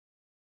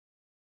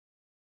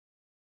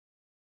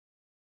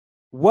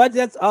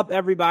What's up,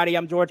 everybody?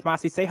 I'm George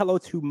Mossey. Say hello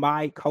to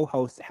my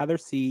co-hosts, Heather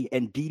C.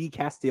 and DeeDee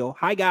Casteel.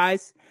 Hi,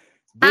 guys.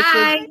 This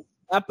Hi. is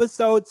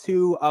episode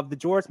 2 of the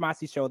George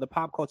Mossey Show, the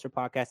pop culture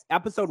podcast.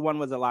 Episode 1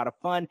 was a lot of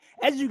fun.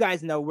 As you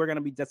guys know, we're going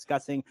to be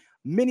discussing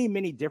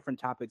many different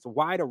topics, a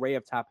wide array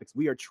of topics.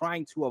 We are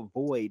trying to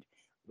avoid,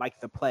 like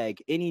the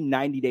plague, any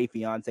 90 Day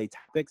Fiance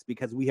topics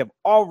because we have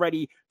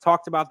already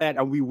talked about that,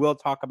 and we will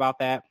talk about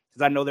that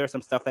because I know there's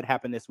some stuff that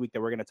happened this week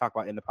that we're going to talk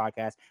about in the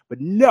podcast.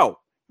 But no,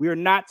 we are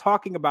not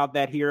talking about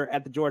that here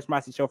at the George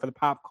Mossey Show for the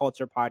Pop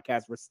Culture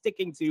Podcast. We're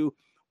sticking to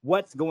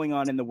what's going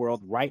on in the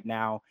world right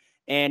now.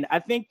 And I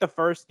think the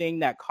first thing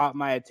that caught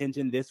my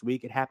attention this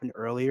week, it happened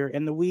earlier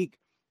in the week,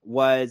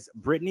 was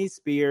Britney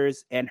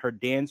Spears and her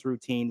dance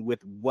routine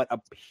with what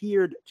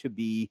appeared to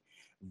be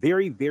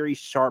very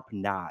sharp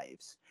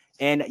knives.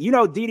 And, you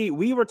know, DeeDee,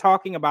 we were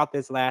talking about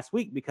this last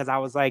week because I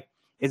was like,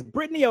 is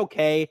Britney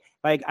okay?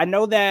 Like, I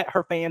know that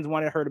her fans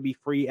wanted her to be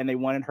free and they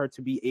wanted her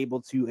to be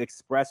able to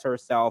express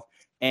herself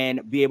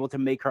and be able to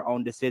make her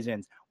own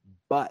decisions.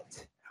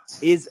 But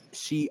is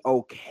she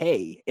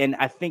okay? And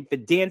I think the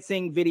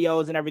dancing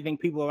videos and everything,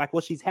 people are like,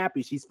 well, she's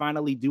happy. She's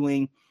finally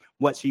doing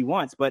what she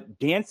wants. But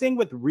dancing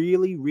with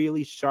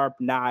really sharp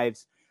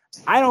knives,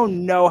 I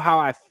don't know how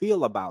I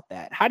feel about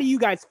that. How do you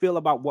guys feel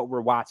about what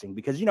we're watching?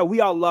 Because, you know, we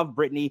all love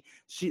Britney.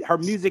 Her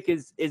music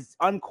is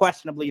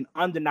unquestionably and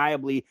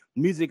undeniably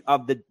music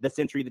of the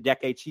century, the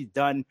decade. She's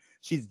done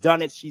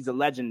it. She's a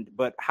legend.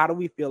 But how do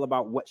we feel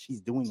about what she's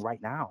doing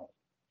right now?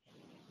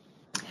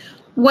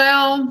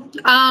 Well,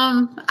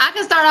 I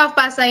can start off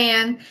by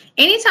saying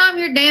anytime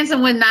you're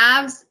dancing with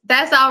knives,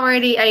 that's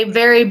already a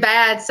very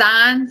bad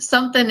sign.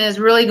 Something is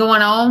really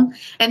going on.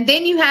 And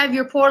then you have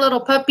your poor little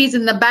puppies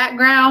in the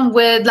background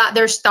with, like,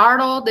 they're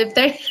startled. If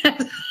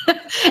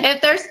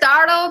they're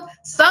startled,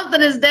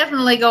 something is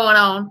definitely going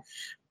on.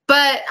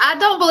 But I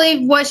don't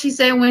believe what she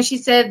said when she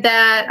said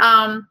that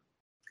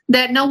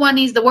that no one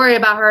needs to worry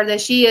about her,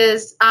 that she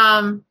is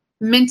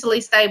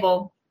mentally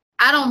stable.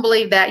 I don't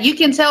believe that. You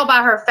can tell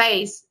by her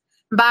face,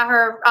 by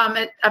her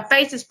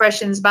face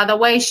expressions, by the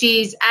way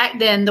she's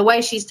acting, the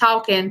way she's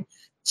talking,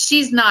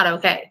 she's not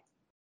okay.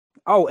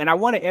 Oh, and I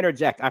want to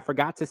interject. I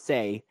forgot to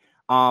say,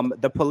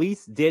 the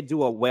police did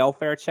do a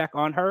welfare check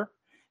on her,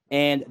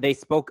 and they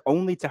spoke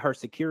only to her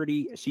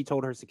security. She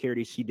told her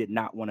security she did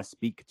not want to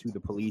speak to the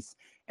police,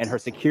 and her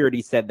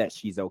security said that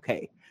she's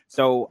okay.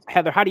 So,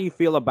 Heather, how do you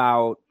feel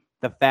about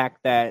the fact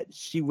that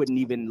she wouldn't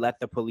even let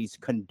the police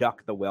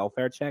conduct the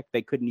welfare check?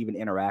 They couldn't even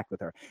interact with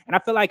her. And I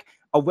feel like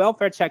a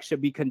welfare check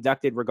should be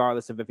conducted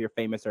regardless of if you're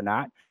famous or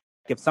not.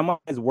 If someone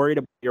is worried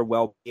about your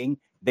well-being,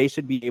 they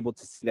should be able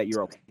to see that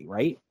you're okay,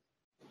 right?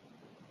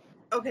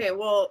 Okay,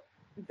 well,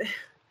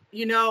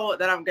 you know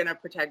that I'm going to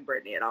protect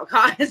Britney at all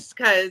costs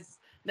because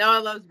no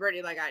one loves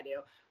Britney like I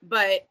do.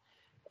 But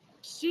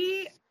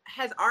she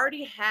has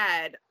already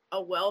had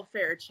a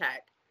welfare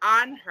check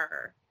on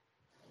her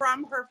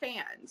from her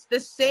fans. The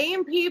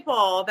same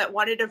people that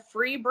wanted to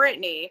free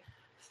Britney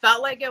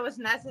felt like it was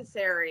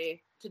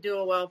necessary to do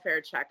a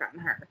welfare check on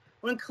her.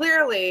 When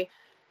clearly,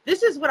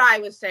 this is what I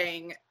was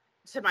saying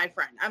to my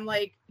friend. I'm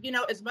like, you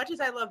know, as much as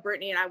I love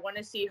Britney and I want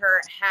to see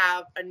her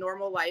have a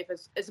normal life,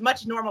 as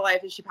much normal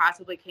life as she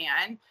possibly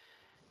can,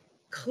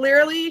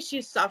 clearly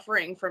she's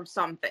suffering from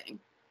something.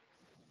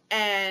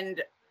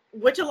 And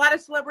which a lot of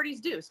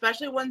celebrities do,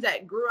 especially ones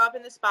that grew up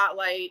in the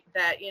spotlight,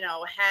 that, you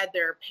know, had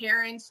their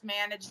parents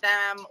manage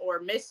them or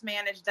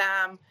mismanage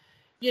them,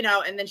 you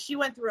know, and then she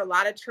went through a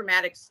lot of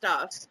traumatic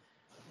stuff.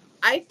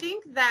 I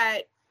think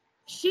that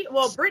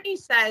Britney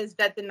says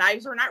that the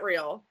knives were not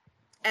real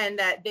and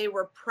that they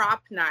were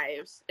prop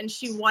knives, and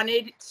she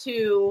wanted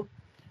to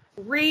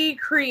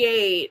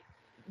recreate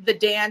the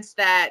dance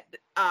that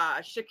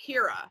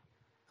Shakira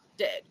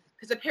did,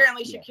 because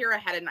apparently Shakira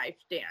had a knife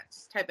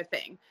dance type of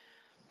thing.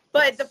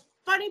 But the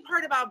funny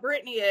part about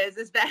Britney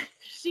is that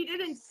she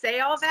didn't say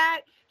all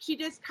that. She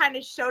just kind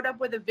of showed up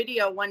with a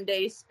video one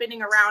day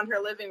spinning around her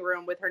living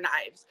room with her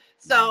knives.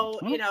 So,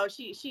 you know,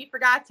 she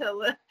forgot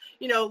to,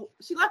 you know,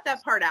 she left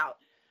that part out.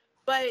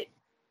 But,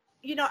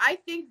 you know, I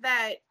think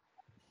that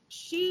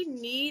she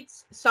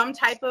needs some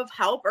type of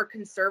help or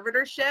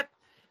conservatorship.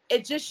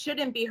 It just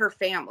shouldn't be her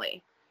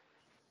family.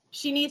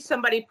 She needs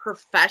somebody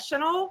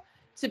professional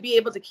to be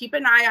able to keep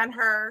an eye on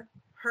her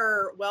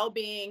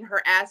well-being,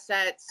 her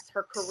assets,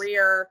 her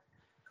career,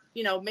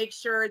 you know, make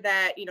sure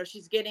that, you know,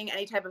 she's getting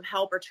any type of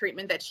help or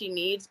treatment that she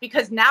needs.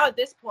 Because now at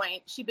this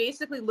point, she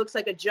basically looks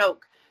like a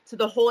joke to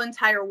the whole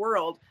entire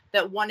world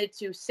that wanted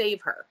to save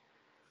her.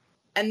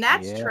 And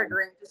that's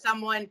triggering to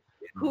someone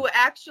who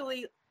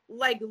actually,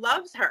 like,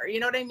 loves her. You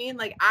know what I mean?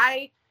 Like,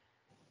 I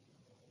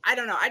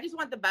don't know. I just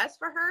want the best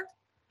for her.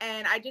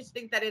 And I just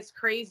think that it's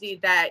crazy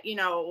that, you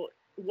know,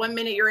 one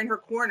minute you're in her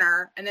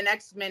corner and the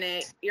next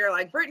minute you're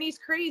like, Britney's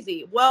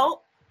crazy.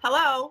 Well,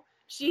 hello.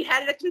 She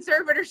had a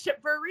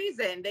conservatorship for a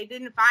reason. They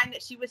didn't find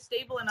that she was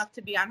stable enough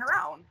to be on her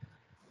own.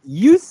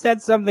 You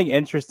said something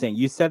interesting.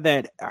 You said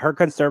that her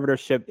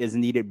conservatorship is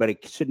needed, but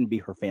it shouldn't be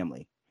her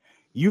family.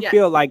 You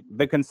feel like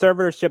the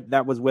conservatorship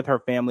that was with her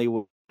family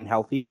was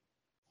healthy?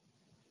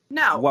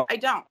 No, I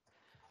don't.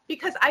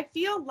 because I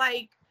feel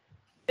like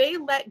they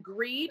let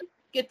greed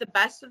get the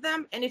best of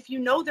them. And if you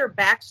know their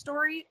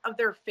backstory of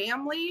their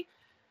family,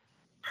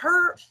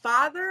 her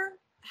father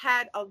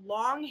had a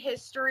long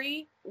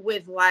history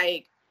with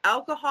like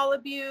alcohol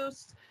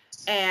abuse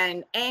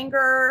and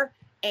anger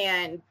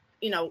and,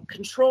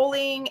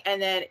 controlling.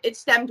 And then it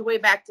stemmed way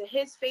back to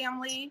his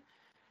family.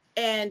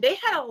 And they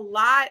had a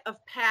lot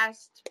of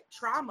past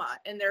trauma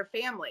in their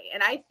family.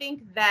 And I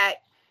think that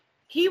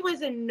he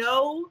was in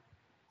no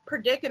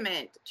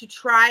predicament to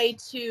try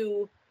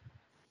to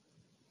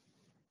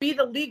be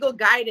the legal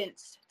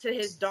guidance to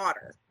his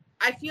daughter.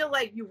 I feel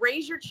like you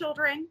raise your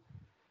children,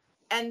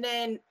 and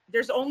then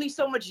there's only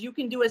so much you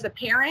can do as a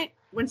parent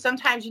when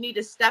sometimes you need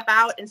to step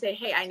out and say,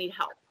 hey, I need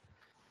help.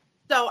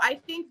 So I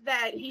think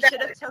that he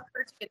should have took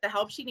her to get the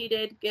help she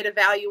needed, get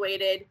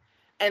evaluated,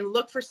 and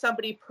look for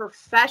somebody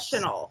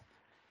professional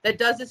that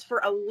does this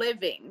for a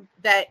living,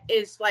 that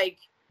is like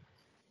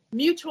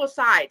mutual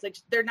sides. Like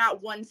they're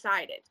not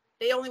one-sided.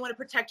 They only want to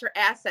protect her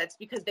assets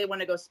because they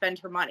want to go spend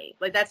her money.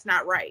 Like that's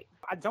not right.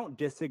 I don't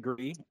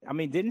disagree. I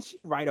mean, didn't she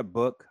write a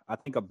book? I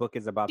think a book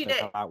is about to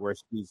come out where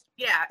she's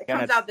it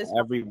comes out this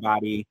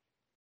everybody.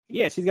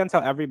 Yeah, she's gonna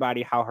tell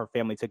everybody how her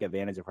family took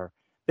advantage of her.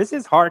 This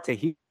is hard to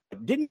hear.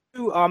 Didn't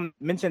you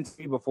mention to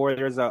me before?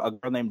 There's a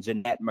girl named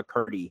Jeanette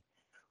McCurdy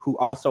who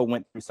also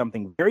went through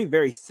something very,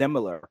 very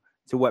similar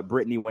to what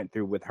Brittany went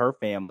through with her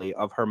family,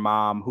 of her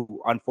mom,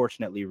 who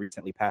unfortunately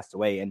recently passed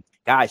away. And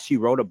guys, she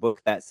wrote a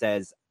book that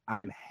says,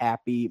 I'm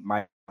happy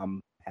my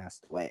mom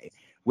passed away,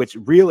 which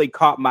really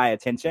caught my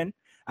attention.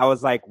 I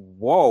was like,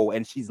 whoa.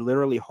 And she's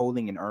literally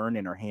holding an urn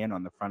in her hand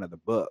on the front of the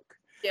book.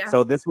 Yeah.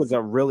 So this was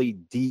a really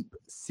deep,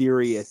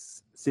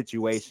 serious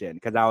situation,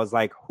 because I was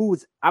like,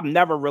 I've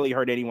never really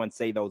heard anyone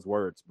say those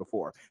words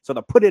before. So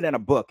to put it in a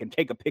book and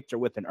take a picture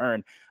with an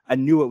urn, I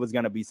knew it was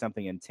going to be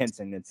something intense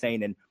and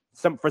insane. And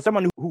for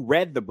someone who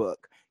read the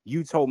book,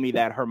 you told me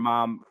that her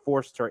mom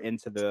forced her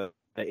into the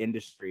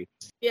industry.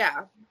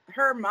 Yeah.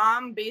 Her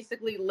mom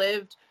basically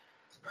lived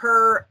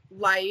her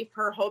life,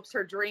 her hopes,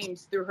 her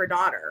dreams through her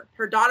daughter.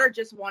 Her daughter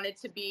just wanted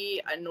to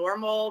be a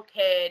normal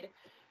kid.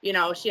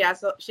 She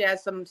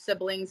has some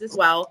siblings as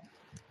well.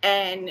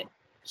 And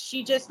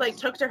she just like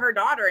took to her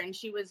daughter, and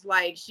she was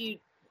like,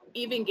 she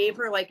even gave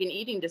her like an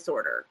eating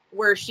disorder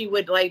where she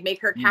would like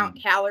make her count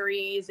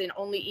calories and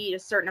only eat a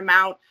certain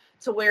amount,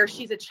 to where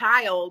she's a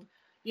child,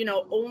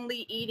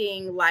 only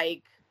eating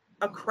like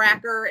a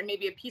cracker and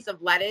maybe a piece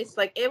of lettuce.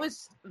 Like it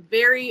was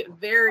very,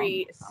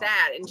 very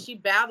sad. And she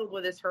battled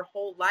with this her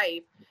whole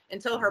life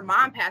until her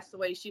mom passed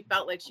away. She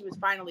felt like she was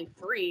finally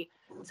free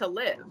to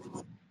live.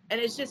 And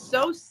it's just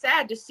so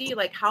sad to see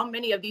like how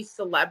many of these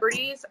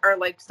celebrities are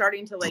like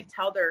starting to like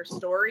tell their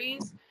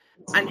stories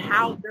on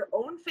how their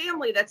own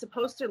family that's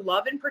supposed to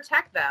love and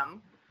protect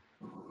them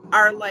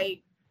are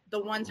like the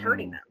ones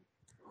hurting them.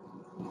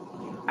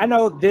 I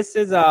know this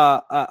is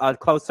a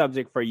close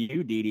subject for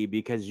you, DeeDee,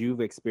 because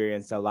you've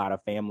experienced a lot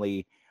of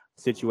family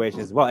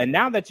situations as well. And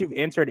now that you've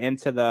entered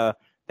into the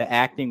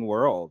acting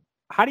world,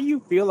 how do you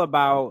feel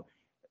about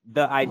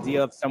the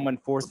idea of someone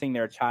forcing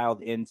their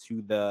child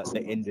into the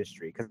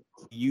industry? Because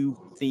you've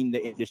seen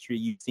the industry,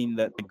 you've seen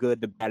the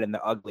good, the bad, and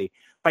the ugly.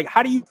 Like,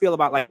 how do you feel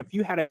about, like, if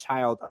you had a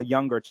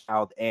younger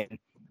child, and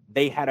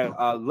they had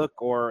a look,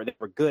 or they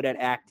were good at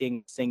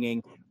acting,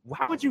 singing,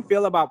 how would you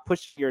feel about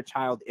pushing your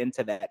child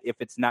into that if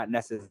it's not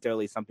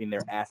necessarily something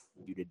they're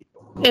asking you to do?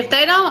 If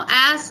they don't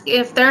ask,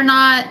 if they're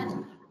not,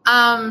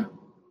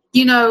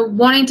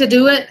 wanting to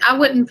do it, I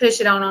wouldn't push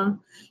it on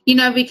them.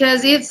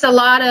 Because it's a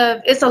lot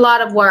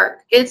of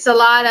work. It's a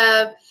lot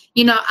of,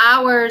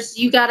 hours.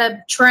 You got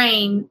to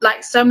train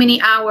like so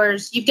many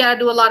hours. You've got to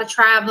do a lot of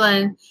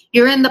traveling.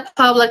 You're in the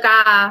public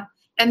eye.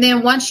 And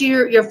then once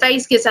your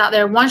face gets out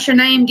there, once your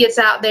name gets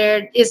out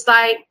there, it's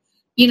like,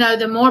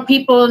 the more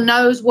people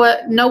know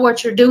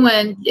what you're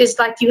doing, it's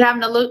like you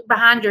having to look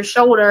behind your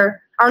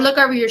shoulder or look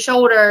over your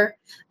shoulder.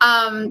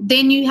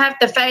 Then you have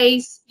to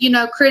face,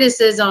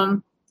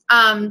 criticism,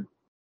 and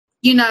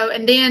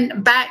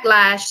then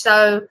backlash.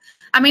 So,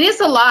 I mean, it's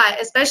a lot,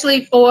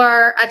 especially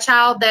for a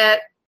child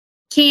that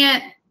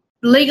can't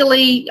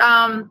legally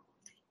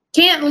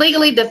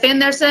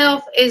defend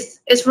themselves.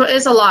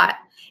 It's a lot.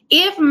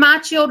 If my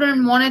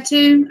children wanted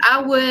to,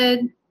 I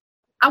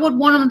would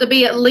want them to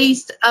be at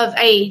least of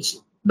age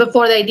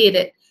before they did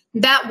it.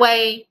 That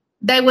way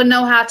they would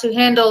know how to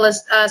handle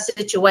a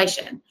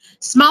situation.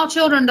 Small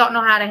children don't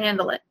know how to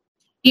handle it.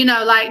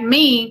 Like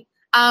me,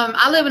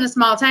 I live in a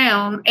small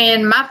town,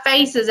 and my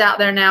face is out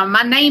there now.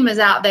 My name is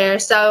out there.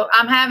 So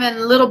I'm having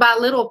little by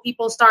little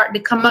people start to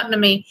come up to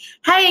me.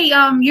 Hey,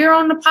 you're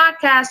on the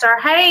podcast, or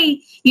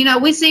hey,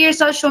 we see your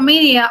social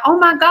media. Oh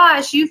my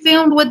gosh, you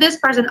filmed with this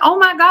person. Oh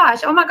my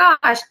gosh.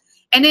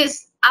 And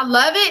I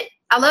love it.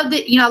 I love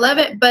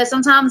it, but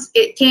sometimes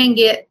it can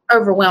get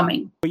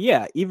overwhelming.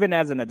 Yeah, even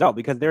as an adult,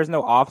 because there's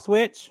no off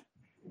switch.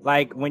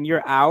 Like when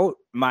you're out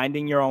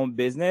minding your own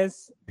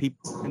business,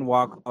 people can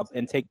walk up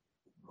and take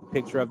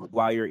picture of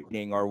while you're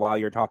eating, or while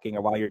you're talking,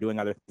 or while you're doing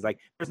other things. Like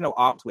there's no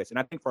off switch. And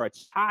I think for a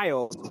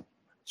child,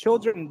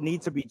 children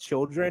need to be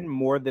children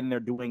more than they're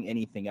doing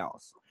anything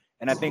else.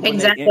 And I think when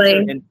exactly. they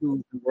enter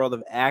into the world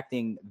of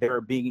acting, they're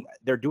doing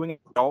an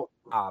adult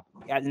job.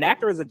 An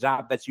actor is a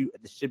job that you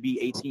should be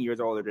 18 years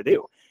older to do.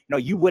 You know,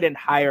 you wouldn't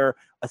hire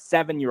a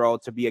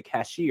 7-year-old to be a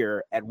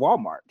cashier at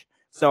Walmart.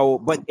 So,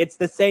 but it's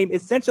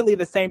essentially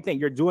the same thing.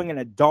 You're doing an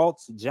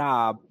adult's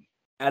job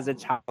as a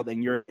child,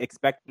 and you're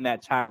expecting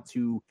that child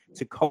to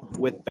cope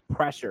with the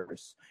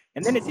pressures.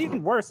 And then it's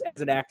even worse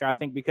as an actor, I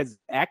think, because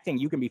acting,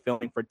 you can be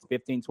filming for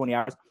 15, 20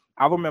 hours.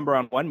 I remember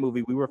on one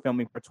movie, we were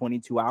filming for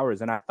 22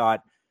 hours, and I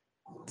thought,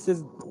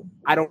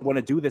 I don't want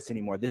to do this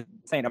anymore. This is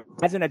insane.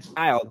 Imagine a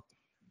child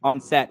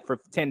on set for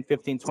 10,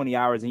 15, 20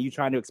 hours, and you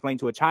trying to explain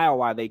to a child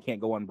why they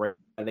can't go on break,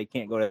 why they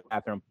can't go to the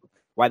bathroom,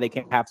 why they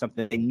can't have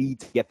something they need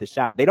to get the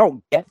shot. They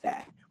don't get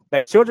that.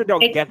 The children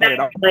don't get that at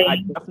all. I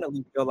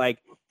definitely feel like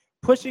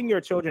pushing your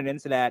children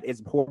into that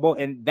is horrible.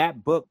 And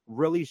that book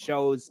really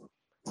shows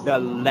the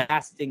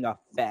lasting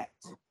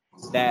effect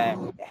that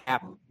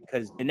happened,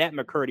 because Jeanette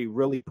McCurdy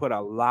really put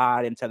a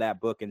lot into that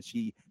book, and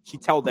she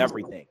told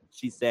everything.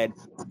 She said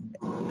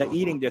the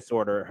eating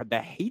disorder, the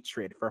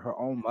hatred for her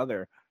own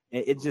mother.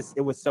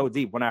 It was so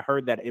deep. When I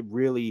heard that, it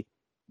really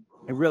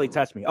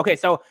touched me. Okay,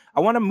 so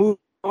I want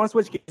to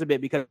switch gears a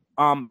bit, because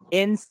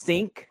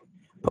NSYNC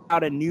put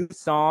out a new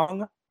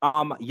song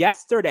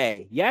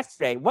yesterday.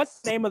 What's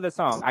the name of the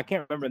song? I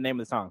can't remember the name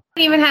of the song.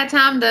 I haven't even had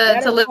time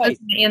to listen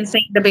to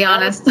NSYNC, to be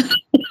honest.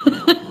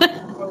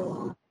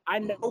 I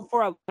know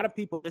for a lot of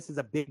people this is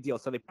a big deal,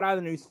 so they put out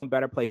a new song,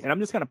 Better Place, and I'm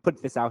just gonna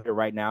put this out here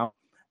right now.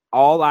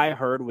 All I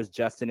heard was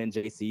Justin and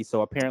JC.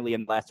 So apparently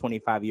in the last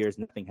 25 years,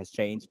 nothing has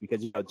changed,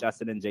 because, you know,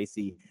 Justin and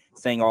JC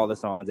sang all the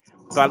songs.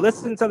 So I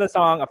listened to the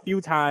song a few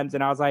times,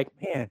 and I was like,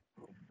 man,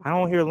 I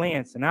don't hear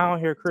Lance, and I don't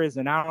hear Chris,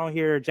 and I don't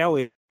hear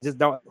Joey. Just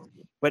don't.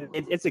 But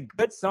it's a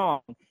good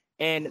song,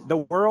 and the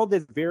world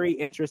is very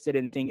interested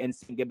in seeing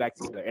NSYNC get back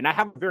together. And I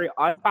have a very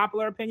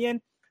unpopular opinion,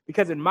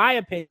 because in my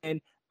opinion,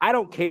 I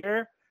don't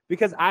care,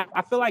 because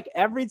I feel like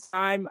every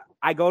time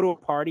I go to a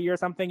party or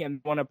something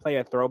and want to play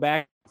a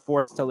throwback,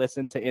 forced to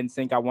listen to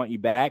NSYNC, I Want You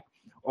Back,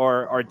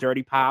 or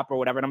Dirty Pop or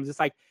whatever, and I'm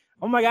just like,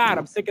 oh my God,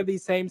 I'm sick of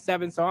these same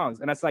 7 songs.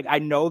 And it's like, I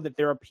know that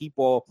there are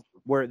people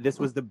where this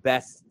was the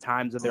best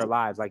times of their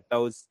lives, like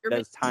those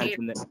times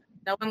when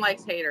no one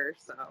likes haters,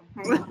 so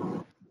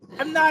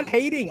I'm not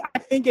hating. I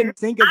think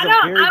NSYNC is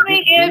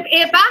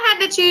if I had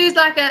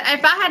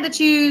to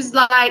choose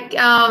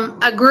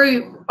a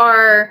group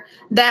or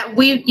that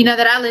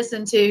that I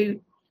listen to,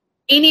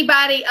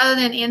 anybody other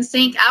than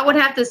NSYNC, I would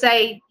have to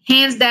say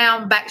hands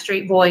down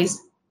Backstreet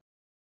Boys.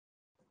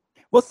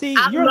 Well, see,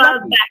 I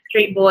love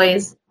Backstreet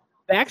Boys.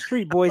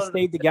 Backstreet Boys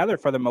stayed together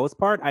for the most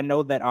part. I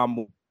know that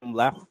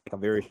left like a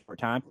very short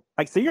time.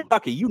 Like, so you're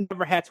lucky. You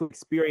never had to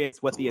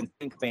experience what the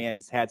NSYNC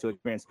fans had to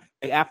experience.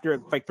 Like, after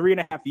like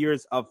 3.5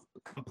 years of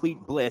complete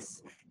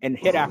bliss and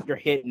hit after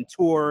hit and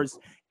tours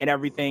and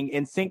everything,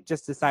 NSYNC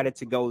just decided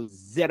to go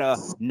zitta,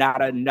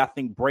 nada,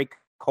 nothing, break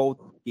cold,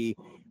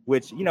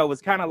 which, you know,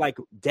 was kind of like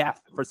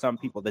death for some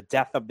people, the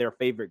death of their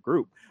favorite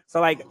group.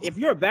 So, like, if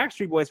you're a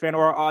Backstreet Boys fan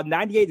or a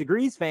 98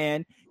 Degrees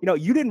fan, you know,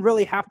 you didn't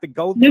really have to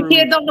go through. New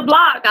Kids on the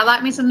Block. I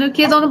like me some New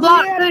Kids on the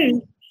Block,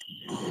 too.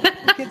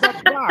 Kids on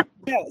the Block.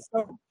 Yeah,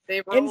 so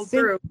they rolled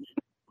through.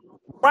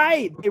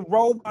 Right. They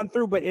rolled on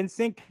through, but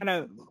NSYNC kind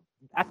of,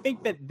 I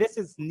think that this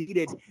is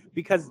needed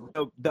because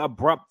the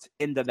abrupt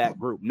end of that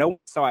group. No one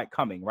saw it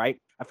coming, right?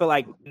 I feel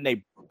like when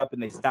they broke up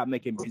and they stopped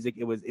making music,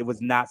 it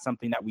was not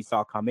something that we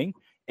saw coming,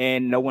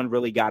 and no one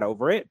really got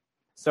over it.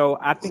 So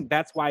I think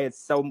that's why it's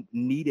so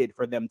needed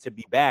for them to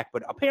be back.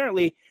 But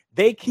apparently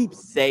they keep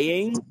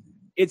saying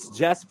it's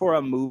just for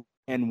a movie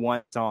and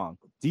one song.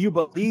 Do you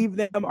believe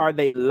them? Are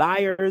they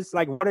liars?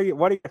 Like, what are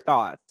your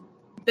thoughts?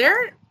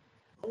 They're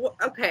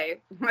okay.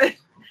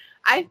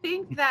 I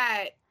think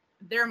that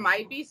there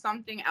might be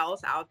something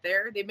else out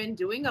there. They've been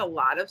doing a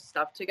lot of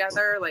stuff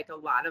together, like a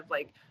lot of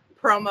like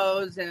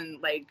promos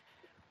and like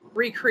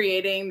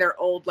recreating their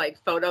old like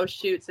photo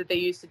shoots that they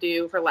used to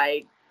do for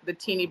like the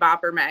teeny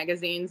bopper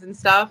magazines and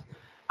stuff.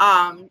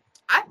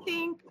 I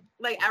think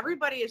like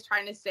everybody is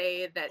trying to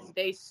say that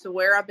they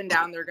swear up and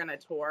down they're gonna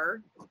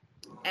tour,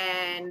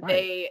 and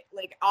they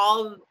like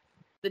all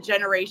the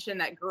generation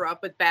that grew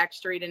up with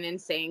Backstreet and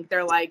NSYNC,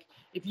 they're like,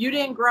 if you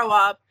didn't grow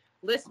up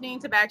listening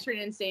to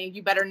Backstreet and NSYNC,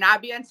 you better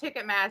not be on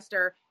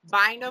Ticketmaster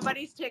buying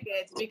nobody's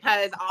tickets,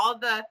 because all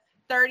the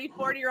 30,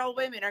 40-year-old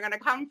women are going to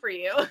come for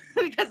you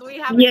because we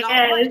have we're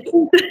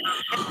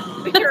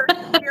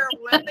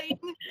willing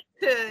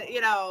to,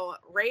 you know,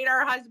 raid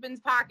our husband's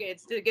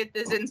pockets to get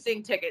this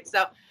NSYNC ticket.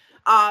 So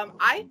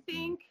I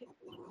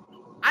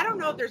don't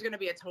know if there's going to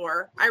be a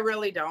tour. I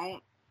really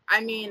don't. I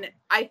mean,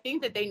 I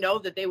think that they know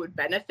that they would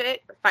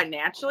benefit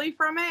financially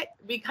from it,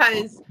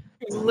 because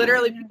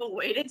literally people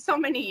waited so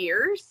many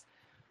years,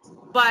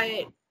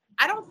 but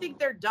I don't think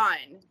they're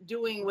done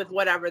doing with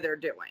whatever they're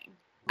doing.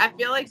 I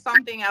feel like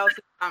something else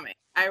is coming.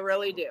 I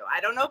really do.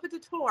 I don't know if it's a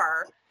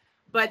tour,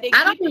 but they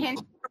keep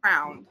hinting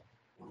around.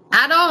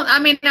 I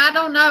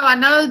don't know. I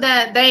know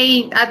that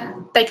they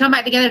come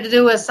back together to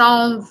do a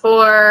song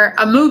for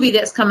a movie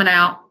that's coming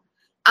out.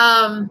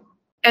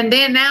 And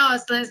then now,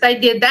 since they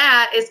did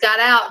that, it's got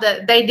out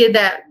that they did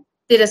that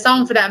did a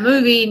song for that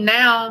movie.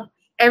 Now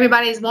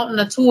everybody's wanting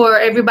a tour.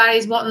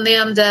 Everybody's wanting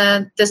them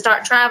to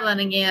start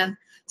traveling again.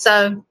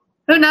 So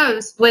who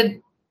knows? But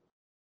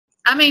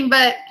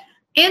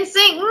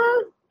NSYNC.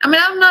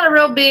 I'm not a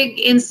real big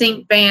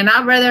NSYNC fan.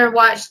 I'd rather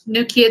watch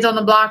New Kids on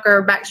the Block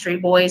or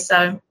Backstreet Boys.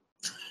 So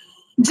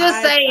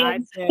just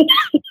saying.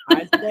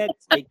 I said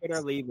take it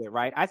or leave it,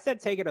 right? I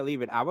said take it or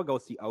leave it. I would go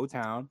see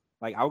O-Town.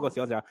 Like, I would go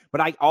see O-Town. But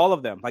like all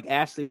of them, like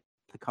Ashley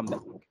to come back.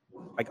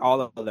 Like all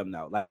of them,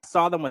 though. Like I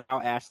saw them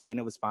without Ashley and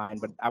it was fine,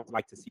 but I would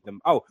like to see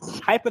them. Oh,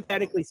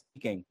 hypothetically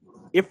speaking,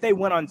 if they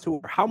went on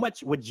tour, how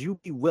much would you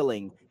be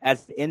willing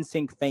as an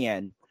NSYNC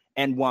fan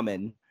and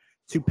woman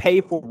to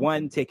pay for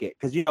one ticket?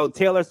 Because, you know,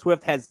 Taylor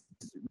Swift has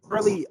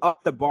really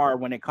upped the bar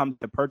when it comes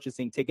to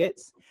purchasing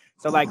tickets.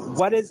 So, like,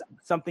 what is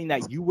something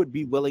that you would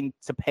be willing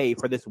to pay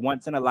for this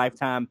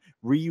once-in-a-lifetime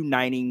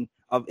reuniting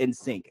of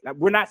NSYNC?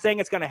 We're not saying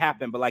it's going to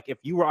happen, but, like, if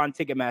you were on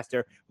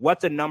Ticketmaster,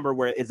 what's a number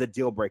where is a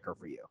deal breaker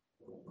for you?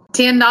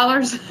 $10.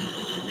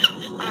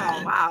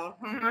 Oh,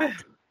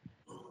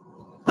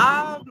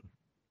 wow.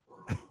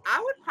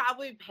 I would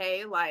probably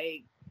pay,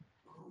 like,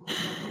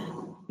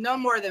 no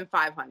more than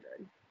 $500.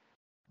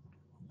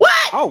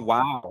 What? Oh,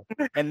 wow.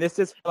 And this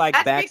is for, like,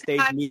 That's backstage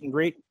because... meet and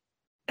greet?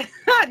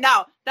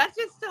 No, that's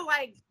just to,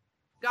 like,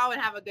 go and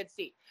have a good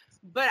seat.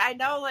 But I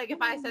know, like, if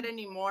I said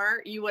any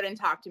more, you wouldn't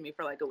talk to me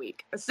for, like, a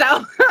week.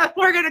 So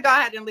we're going to go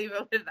ahead and leave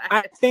it with that.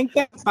 I think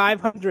that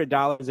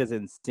 $500 is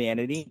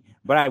insanity,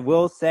 but I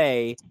will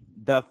say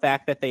the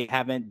fact that they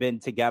haven't been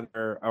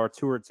together or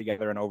toured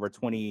together in over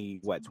 22,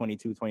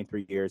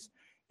 23 years,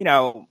 you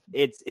know,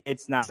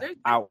 it's not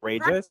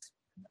outrageous.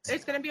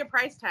 There's going to be a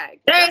price tag.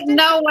 There's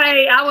no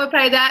way I would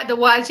pay that to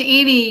watch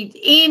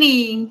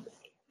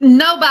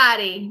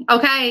nobody.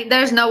 Okay,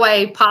 there's no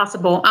way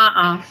possible.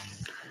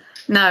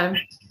 No.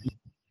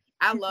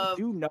 I love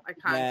a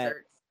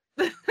concert.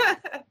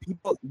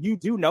 You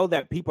do know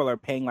that people are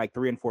paying like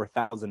 $3,000 and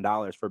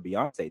 $4,000 for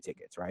Beyonce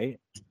tickets, right?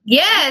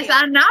 Yes,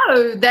 I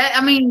know that.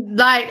 I mean,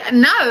 like,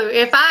 no.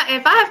 If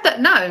I have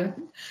to, no.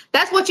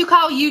 That's what you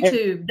call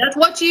YouTube. That's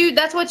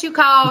what you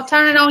call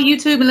turning on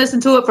YouTube and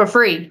listen to it for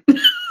free.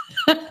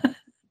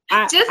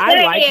 I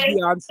like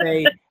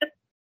Beyonce.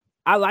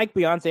 I like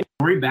Beyonce.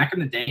 Back in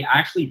the day, I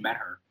actually met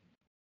her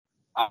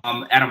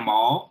at a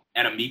mall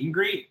at a meet and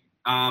greet.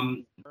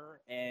 And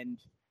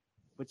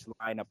which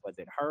lineup was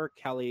it? Her,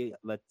 Kelly,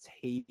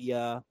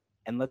 Latavia,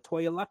 and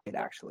LaToya Luckett,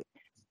 actually.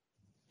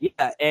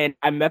 Yeah, and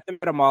I met them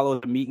at a mall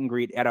with a meet and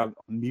greet at a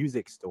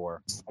music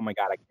store. Oh my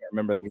God, I can't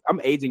remember.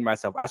 I'm aging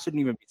myself. I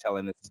shouldn't even be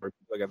telling this story.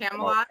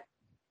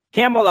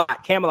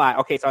 Camelot.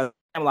 Okay, so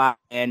Camelot,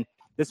 and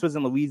this was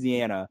in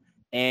Louisiana,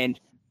 and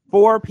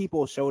 4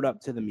 people showed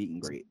up to the meet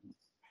and greet.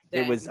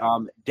 Dang. It was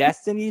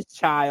Destiny's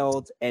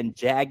Child and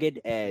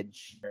Jagged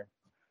Edge.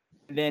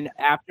 And then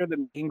after the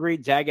meet and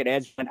greet, Jagged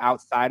Edge went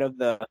outside of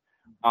the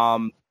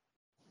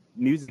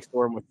music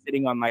store and was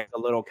sitting on like the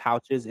little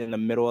couches in the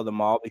middle of the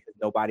mall because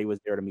nobody was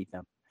there to meet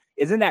them.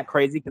 Isn't that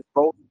crazy? Because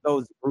both of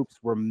those groups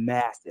were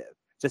massive,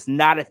 just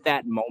not at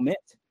that moment.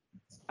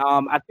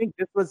 I think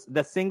this was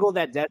the single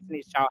that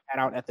Destiny's Child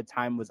had out at the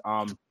time was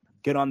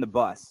 "Get on the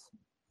Bus."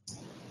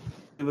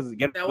 It was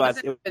 "Get on the Bus."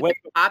 It was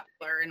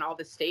popular in all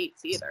the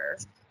states either.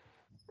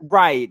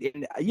 Right.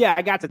 And yeah,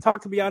 I got to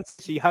talk to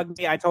Beyonce. She hugged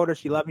me. I told her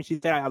she loved me. She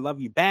said, "I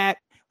love you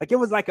back." Like, it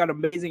was like an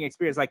amazing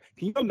experience. Like,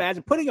 can you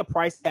imagine putting a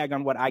price tag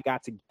on what I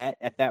got to get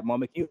at that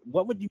moment?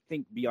 What would you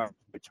think Beyonce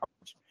would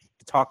charge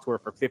to talk to her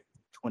for 50,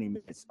 20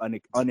 minutes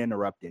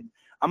uninterrupted?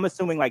 I'm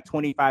assuming like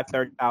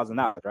 $25,000,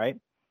 $30,000, right?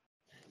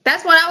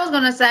 That's what I was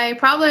going to say.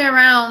 Probably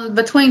around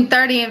between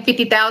 $30,000 and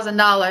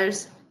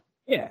 $50,000.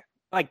 Yeah.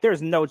 Like,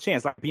 there's no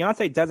chance. Like,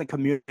 Beyonce doesn't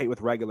communicate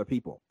with regular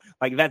people.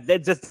 Like, that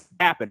just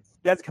happened.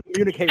 That's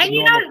communicate with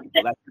normal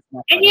people.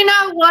 And you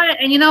know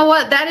what? And you know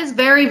what? That is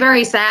very,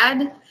 very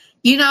sad.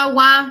 You know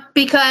why?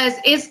 Because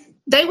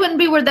they wouldn't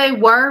be where they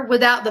were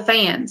without the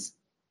fans.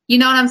 You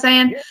know what I'm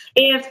saying?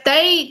 Yeah.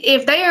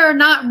 If they are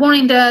not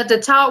wanting to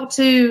talk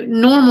to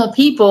normal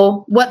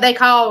people, what they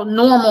call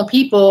normal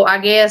people, I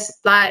guess,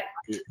 like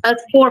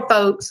us poor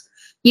folks,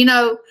 you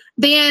know,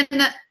 then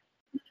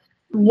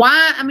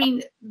why? I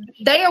mean,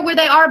 they are where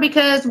they are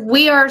because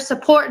we are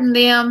supporting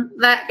them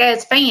like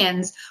as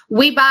fans.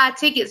 We buy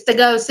tickets to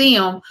go see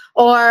them,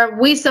 or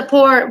we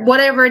support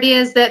whatever it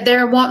is that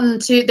they're wanting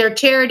to, their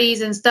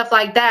charities and stuff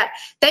like that.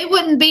 They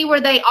wouldn't be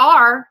where they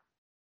are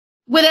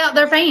without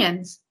their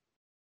fans.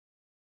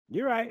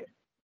 You're right.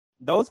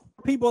 Those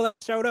people that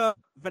showed up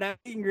for that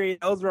meet and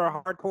greet, those were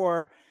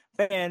hardcore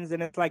fans,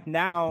 and it's like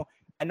now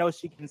I know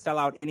she can sell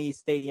out any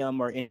stadium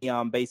or any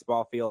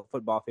baseball field,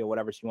 football field,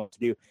 whatever she wants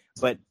to do.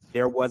 But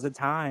there was a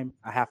time,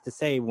 I have to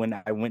say,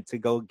 when I went to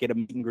go get a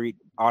meet and greet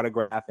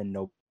autograph and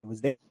nobody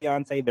was there,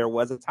 Beyonce, there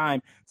was a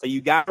time. So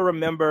you got to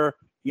remember,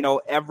 you know,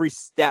 every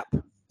step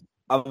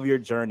of your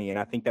journey. And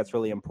I think that's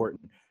really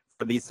important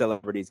for these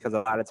celebrities because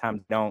a lot of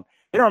times they don't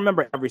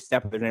remember every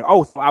step of their journey.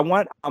 Oh, so I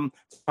want to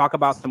talk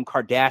about some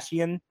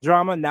Kardashian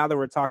drama now that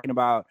we're talking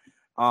about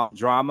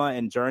drama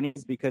and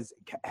journeys, because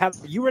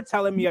you were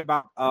telling me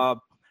about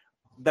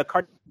the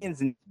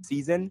Kardashians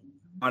season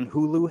on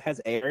Hulu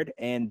has aired,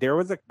 and there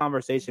was a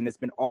conversation that's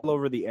been all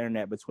over the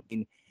internet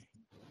between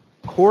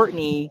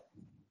Courtney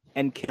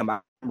and Kim.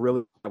 I'm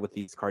really with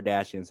these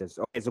Kardashians.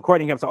 Okay, so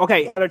Courtney and Kim. So,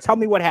 okay, Heather, tell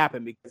me what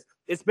happened because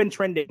it's been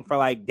trending for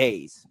like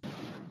days.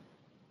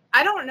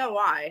 I don't know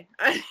why,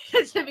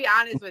 to be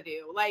honest with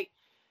you. Like,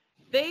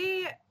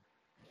 they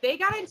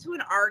got into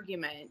an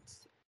argument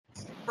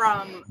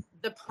from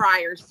the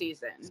prior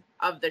season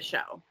of the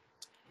show.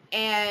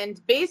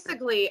 And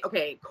basically,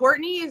 okay,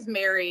 Courtney is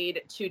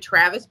married to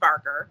Travis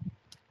Barker,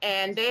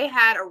 and they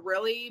had a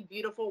really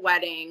beautiful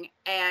wedding.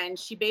 And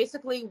she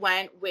basically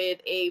went with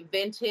a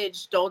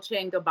vintage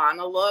Dolce &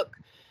 Gabbana look.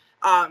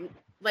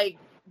 Like,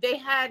 they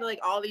had like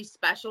all these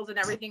specials and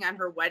everything on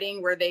her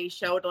wedding where they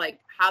showed like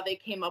how they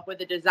came up with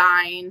the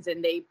designs,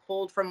 and they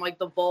pulled from like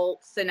the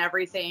vaults and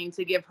everything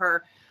to give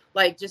her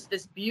like just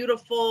this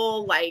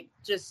beautiful, like,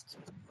 just,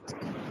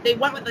 they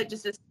went with like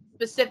just this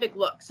specific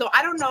look. So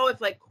I don't know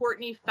if like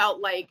Courtney felt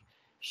like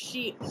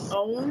she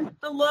owned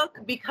the look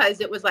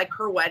because it was like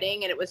her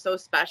wedding and it was so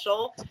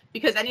special,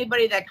 because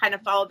anybody that kind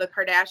of followed the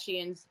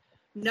Kardashians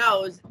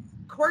knows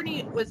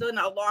Courtney was in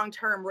a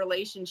long-term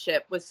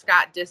relationship with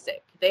Scott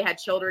Disick. They had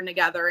children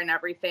together and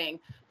everything,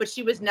 but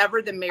she was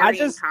never the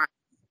marrying kind.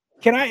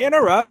 Can I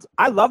interrupt?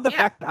 I love the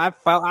fact that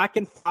I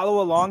can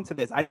follow along to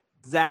this.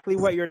 Exactly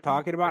what you're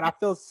talking about. I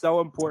feel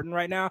so important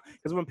right now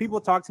because when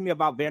people talk to me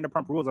about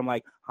Vanderpump Rules, I'm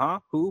like,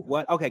 huh? Who?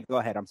 What? Okay, go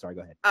ahead. I'm sorry.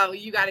 Go ahead. Oh,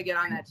 you got to get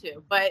on that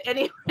too. But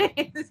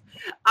anyways,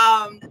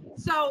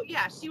 so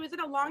yeah, she was in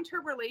a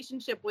long-term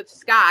relationship with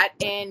Scott,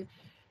 and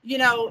you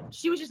know,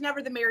 she was just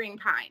never the marrying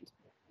kind.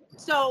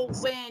 So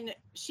when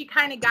she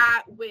kind of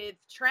got with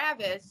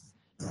Travis,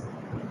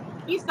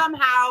 he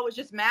somehow was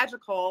just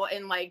magical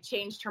and like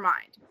changed her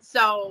mind.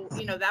 So,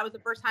 you know, that was the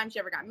first time she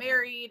ever got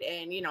married,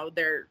 and you know,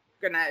 they're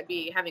gonna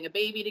be having a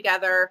baby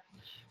together.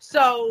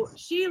 So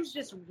she was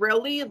just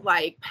really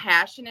like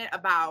passionate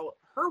about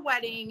her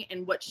wedding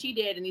and what she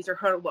did, and these are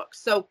her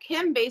looks. So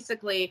Kim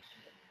basically,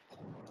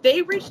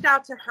 they reached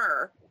out to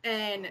her,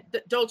 and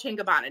the Dolce &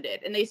 Gabbana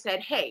did, and they said,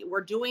 hey,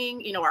 we're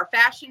doing, you know, our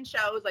fashion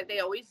shows like they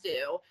always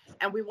do,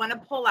 and we want to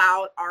pull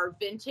out our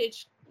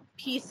vintage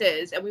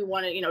pieces, and we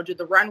want to, you know, do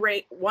the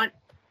runway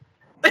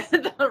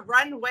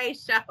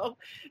show,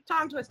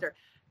 tongue twister.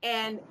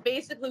 And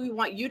basically, we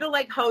want you to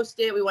like host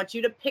it. We want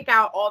you to pick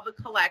out all the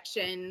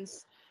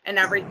collections and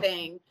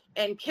everything.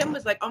 And Kim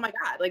was like, oh my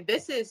God, like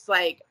this is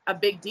like a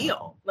big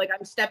deal. Like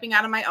I'm stepping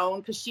out on my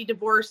own, because she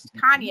divorced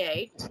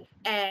Kanye.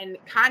 And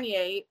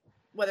Kanye,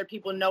 whether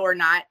people know or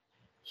not,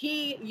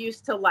 he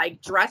used to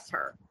like dress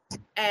her.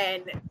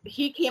 And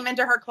he came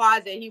into her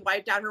closet. He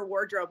wiped out her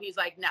wardrobe. He's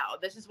like, no,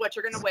 this is what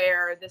you're going to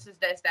wear. This is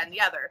this, that, and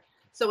the other.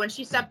 So when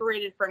she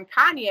separated from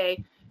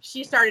Kanye,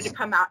 she started to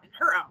come out on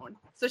her own.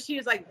 So she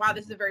was like, wow,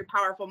 this is a very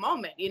powerful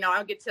moment. You know,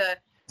 I'll get to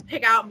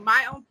pick out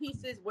my own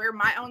pieces, wear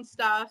my own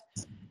stuff.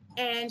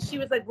 And she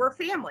was like, we're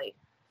family.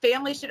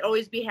 Family should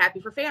always be happy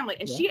for family.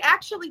 And she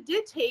actually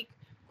did take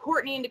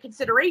Courtney into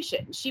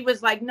consideration. She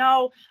was like,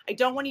 no, I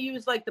don't want to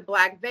use like the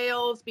black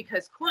veils,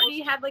 because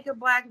Courtney had like a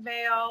black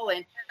veil.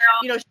 And,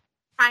 you know, she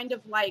kind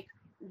of like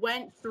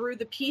went through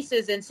the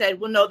pieces and said,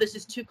 well, no, this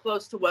is too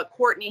close to what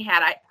Courtney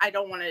had. I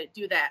don't want to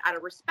do that out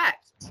of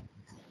respect.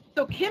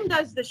 So Kim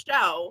does the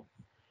show,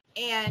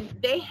 and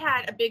they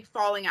had a big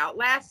falling out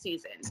last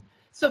season.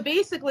 So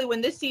basically when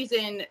this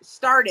season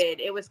started,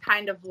 it was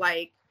kind of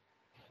like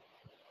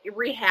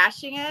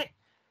rehashing it.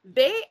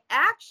 They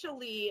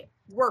actually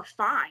were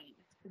fine.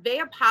 They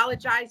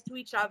apologized to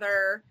each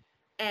other,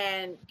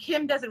 and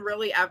Kim doesn't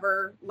really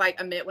ever like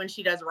admit when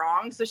she does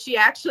wrong. So she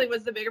actually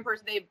was the bigger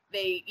person.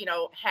 They, you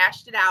know,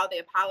 hashed it out. They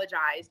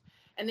apologized,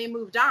 and they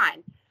moved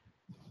on.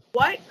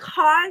 What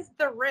caused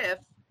the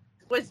rift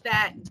was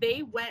that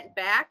they went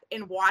back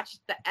and watched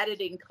the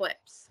editing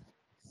clips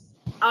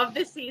of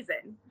the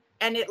season,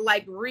 and it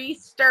like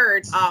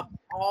re-stirred up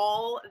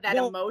all that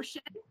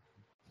emotion.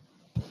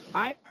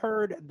 I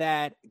heard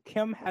that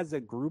Kim has a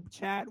group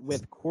chat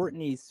with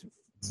Courtney's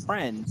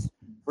friends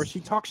where she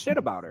talks shit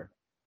about her.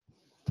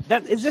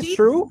 Is this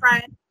true?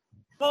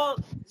 Well,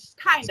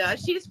 kinda.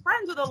 She's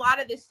friends with a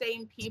lot of the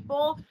same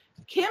people.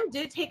 Kim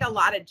did take a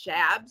lot of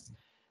jabs.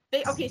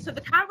 So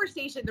the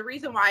conversation, the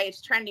reason why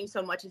it's trending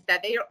so much is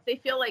that they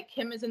feel like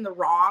Kim is in the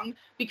wrong,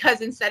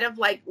 because instead of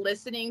like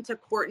listening to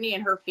Courtney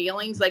and her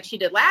feelings like she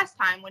did last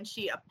time when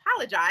she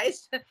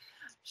apologized,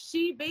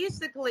 she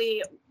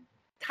basically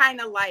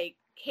kind of like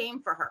came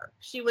for her.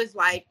 She was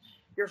like,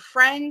 your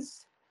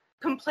friends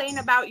complain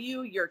about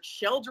you, your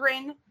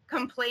children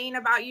complain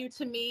about you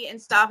to me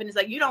and stuff. And it's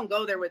like, you don't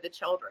go there with the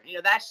children. You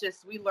know, that's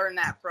just, we learned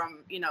that from,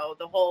 you know,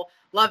 the whole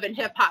Love and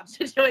Hip Hop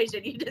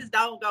situation. You just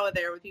don't go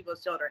there with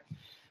people's children.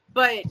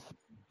 But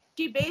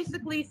she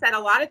basically said a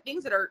lot of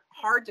things that are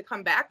hard to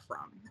come back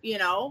from, you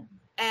know,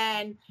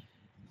 and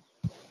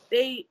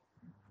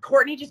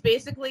Courtney just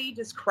basically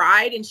just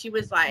cried, and she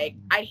was like,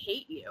 I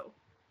hate you.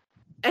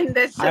 And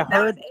that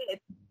was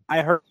it.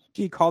 I heard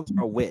she called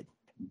her a witch.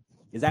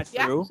 Is that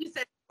true? She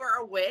said you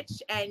are a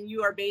witch, and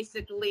you are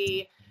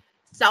basically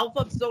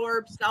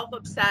self-absorbed,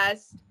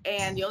 self-obsessed,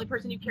 and the only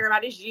person you care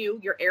about is you.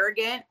 You're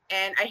arrogant,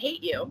 and I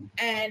hate you.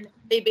 And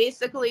they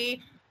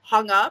basically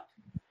hung up,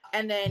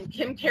 and then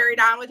Kim carried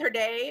on with her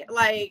day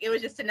like it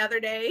was just another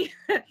day.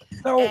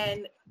 So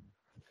and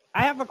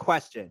I have a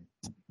question,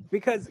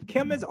 because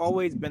Kim has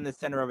always been the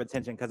center of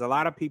attention, because a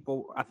lot of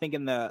people, I think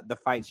in the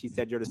fight, she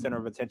said you're the center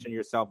of attention,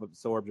 you're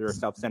self-absorbed, you're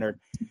self-centered.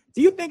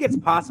 Do you think it's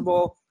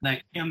possible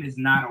that Kim is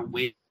not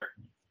aware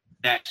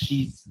that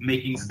she's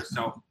making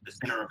herself the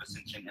center of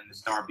attention in the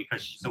star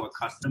because she's so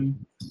accustomed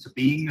to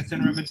being the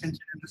center of attention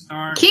in the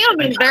star? Kim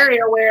is very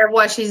aware of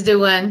what she's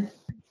doing.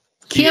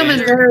 Kim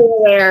is very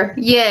aware.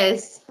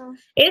 Yes.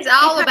 It's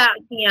all about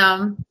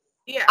Kim.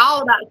 Yeah.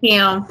 All about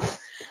Kim.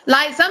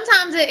 Like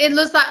sometimes it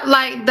looks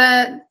like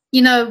the,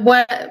 you know,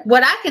 what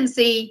I can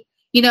see,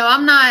 you know,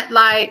 I'm not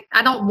like,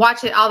 I don't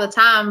watch it all the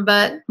time,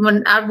 but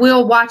when I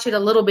will watch it a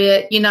little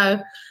bit, you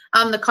know,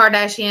 the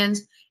Kardashians,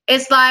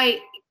 it's like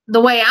the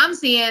way I'm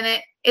seeing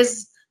it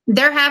is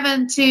they're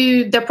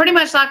pretty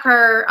much like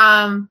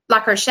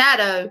her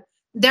shadow.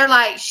 They're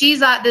like,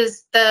 she's like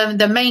this,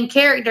 the main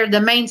character,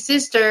 the main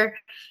sister.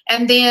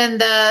 And then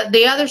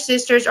the other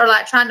sisters are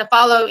like trying to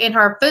follow in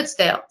her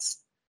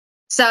footsteps.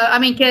 So, I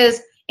mean, because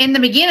in the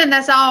beginning,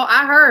 that's all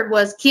I heard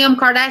was Kim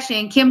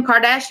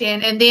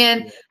Kardashian. And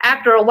then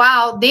after a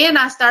while, then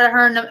I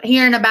started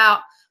hearing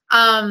about,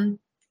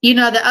 you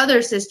know, the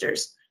other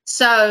sisters.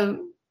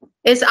 So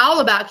it's all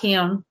about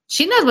Kim.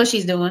 She knows what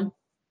she's doing.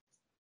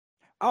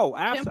 Oh,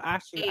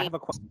 actually, I have a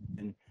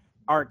question.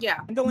 Are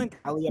Kendall and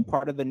Kylie a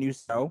part of the new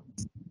show?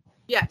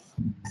 Yes.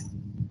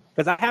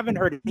 Because I haven't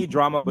heard any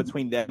drama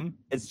between them.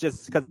 It's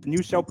just because the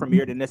new show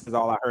premiered and this is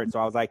all I heard. So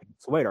I was like,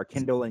 so wait, are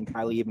Kendall and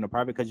Kylie even a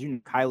part of it? Because you know,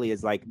 Kylie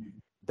is like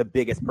the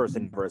biggest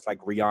person for it's like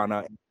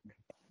Rihanna and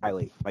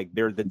Kylie. Like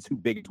they're the two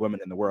biggest women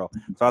in the world.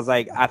 So I was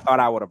like, I thought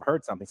I would have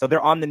heard something. So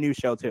they're on the new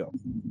show too.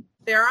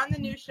 They're on the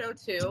new show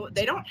too.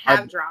 They don't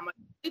have drama.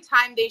 The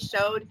time they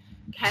showed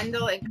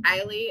Kendall and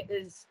Kylie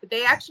is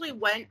they actually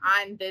went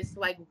on this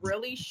like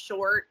really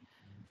short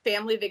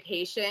family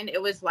vacation.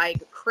 It was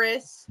like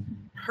Chris,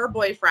 her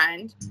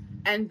boyfriend,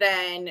 and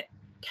then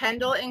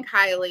Kendall and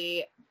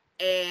Kylie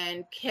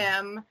and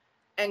Kim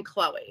and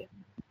Chloe.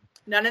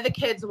 None of the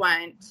kids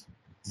went,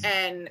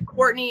 and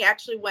Courtney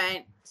actually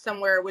went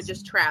somewhere with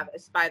just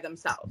Travis by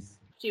themselves.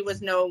 She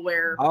was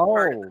nowhere.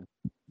 Oh,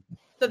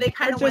 so they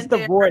kind of just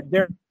went avoid.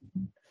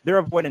 They're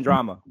avoiding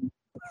drama.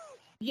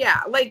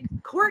 Yeah, like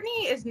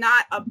Courtney is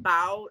not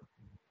about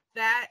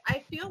that.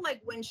 I feel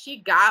like when she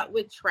got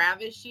with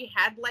Travis, she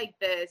had like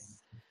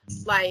this,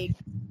 like,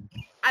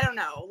 I don't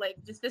know, like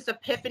just this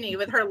epiphany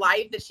with her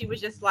life that she was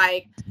just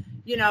like,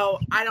 you know,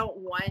 I don't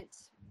want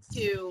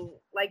to,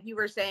 like you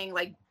were saying,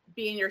 like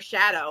be in your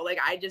shadow. Like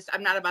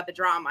I'm not about the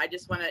drama. I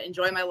just want to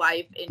enjoy my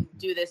life and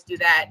do this, do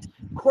that.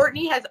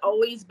 Courtney has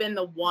always been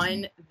the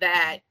one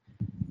that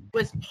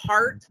was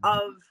part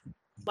of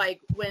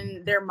like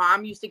when their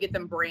mom used to get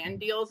them brand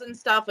deals and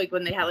stuff, like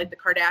when they had like the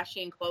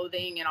Kardashian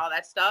clothing and all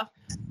that stuff.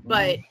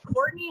 But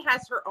Courtney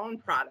has her own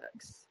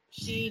products.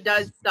 She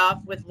does stuff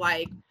with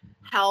like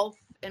health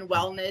and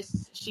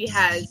wellness. She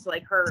has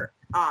like her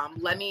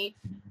Lemmy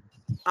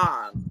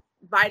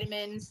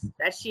vitamins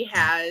that she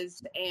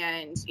has,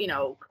 and you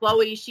know,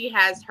 Chloe, she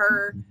has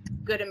her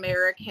Good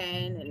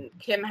American, and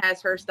Kim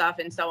has her stuff,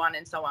 and so on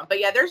and so on. But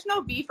yeah, there's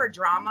no beef or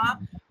drama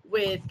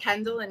with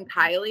Kendall and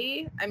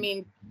Kylie. I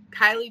mean,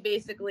 Kylie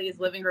basically is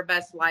living her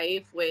best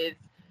life with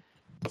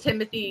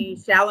Timothy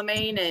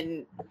Chalamet,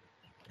 and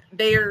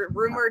they're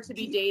rumored to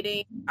be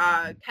dating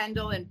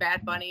Kendall and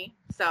Bad Bunny.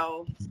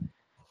 So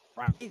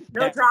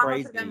no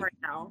drama for them right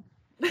now.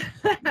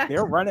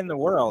 They're running the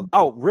world.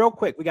 Oh, real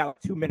quick, we got like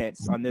 2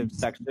 minutes on this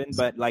section,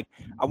 but like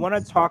I want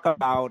to talk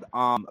about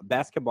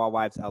Basketball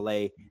Wives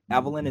LA.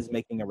 Evelyn is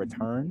making a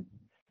return.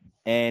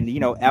 And, you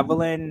know,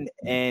 Evelyn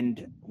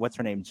and what's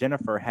her name?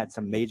 Jennifer had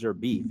some major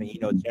beef. And, you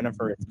know,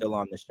 Jennifer is still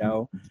on the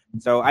show.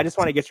 So I just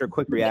want to get your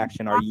quick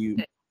reaction.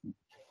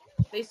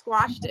 They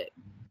squashed it.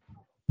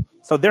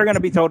 So they're going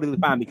to be totally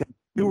fine, because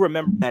you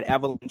remember that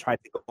Evelyn tried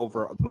to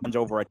lunge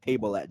over a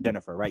table at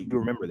Jennifer, right? You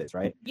remember this,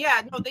 right?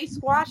 Yeah, no, they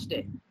squashed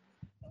it.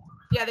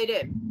 Yeah, they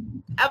did.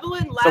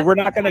 Evelyn left. So we're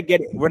not going to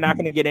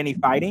get any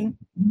fighting?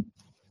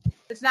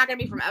 It's not going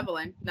to be from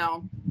Evelyn.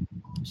 No.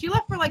 She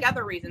left for like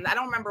other reasons. I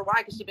don't remember why,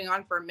 because she'd been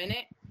gone for a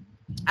minute.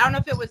 I don't know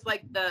if it was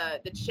like the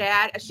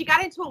chat. She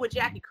got into it with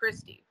Jackie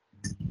Christie.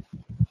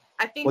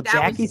 I think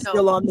Jackie's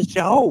still on the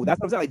show. That's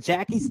what I'm saying. Like,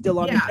 Jackie's still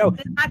on the show.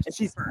 It's not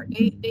just her.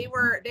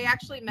 They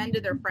actually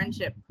mended their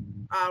friendship.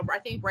 I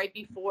think right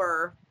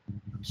before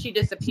she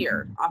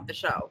disappeared off the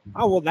show.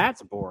 Oh well,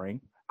 that's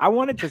boring. I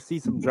wanted to see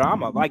some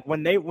drama. Like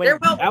when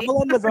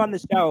Evelyn was on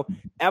the show,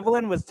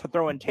 Evelyn was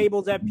throwing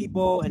tables at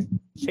people and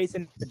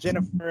chasing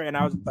Jennifer, and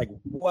I was like,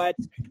 "What?"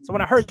 So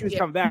when I heard she was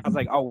coming back, I was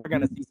like, "Oh, we're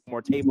gonna see some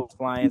more tables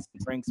flying,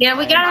 some drinks." Yeah,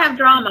 we gotta have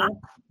drama.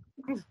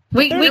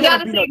 We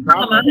gotta see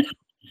drama.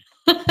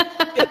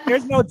 If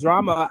there's no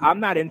drama,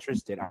 I'm not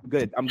interested. I'm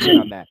good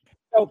on that.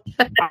 So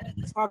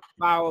let's talk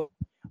about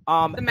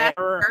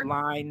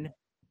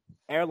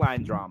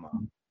airline drama,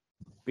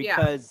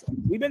 because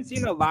we've been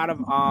seeing a lot of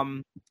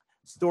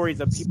stories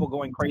of people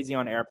going crazy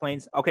on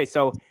airplanes. Okay,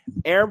 so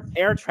air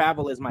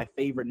travel is my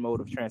favorite mode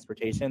of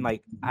transportation.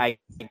 Like I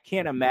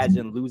can't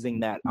imagine losing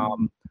that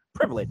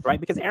privilege, right?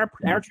 Because air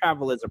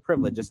travel is a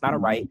privilege. It's not a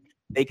right.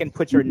 They can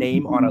put your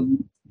name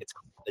on it's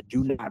called the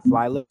do not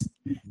fly list.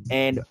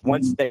 And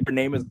once your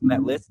name is on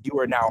that list, you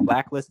are now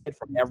blacklisted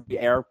from every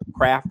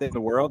aircraft in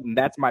the world. And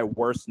that's my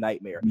worst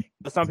nightmare.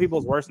 Some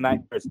people's worst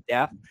nightmare is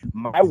death.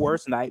 My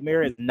worst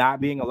nightmare is not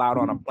being allowed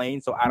on a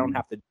plane so I don't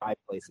have to drive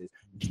places.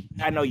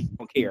 I know you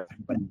don't care,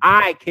 but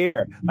I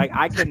care. Like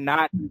I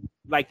cannot,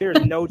 like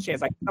there's no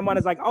chance. Like someone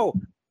is like, oh,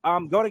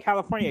 go to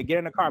California, get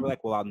in a car. I'll be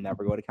like, well, I'll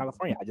never go to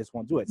California. I just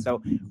won't do it.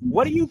 So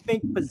what do you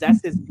think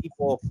possesses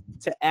people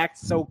to act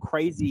so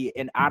crazy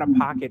and out of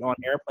pocket on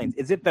airplanes?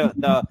 Is it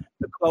the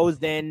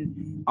closed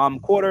in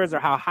quarters or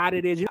how hot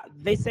it is? You know,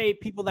 they say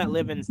people that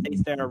live in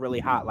states that are really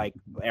hot, like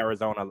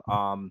Arizona,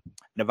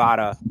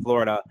 Nevada,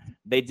 Florida,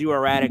 they do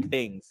erratic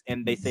things,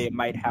 and they say it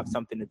might have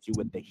something to do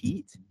with the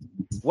heat.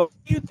 What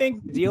do you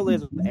think the deal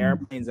is with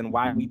airplanes and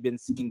why we've been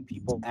seeing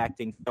people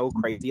acting so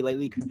crazy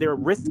lately? Because they're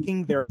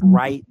risking their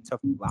right to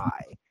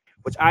fly,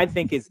 which I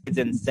think is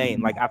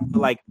insane. Like I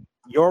feel like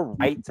your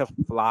right to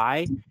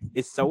fly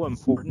is so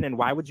important, and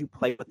why would you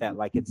play with that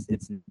like it's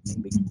nothing?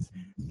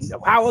 Because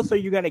how else are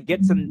you gonna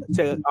get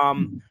to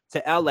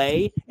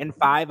LA in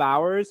 5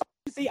 hours?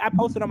 You see, I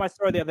posted on my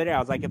story the other day. I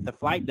was like, if the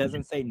flight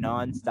doesn't say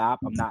nonstop,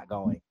 I'm not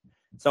going.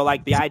 So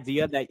like the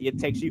idea that it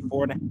takes you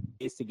 4.5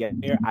 days to get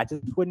there, I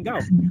just wouldn't go.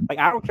 Like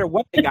I don't care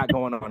what they got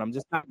going on. I'm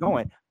just not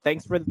going.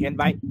 Thanks for the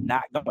invite.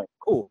 Not going.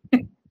 Cool.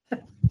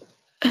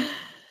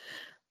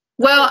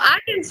 Well, I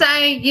can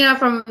say, you know,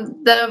 from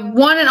the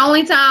one and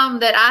only time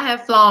that I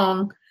have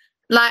flown,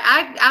 like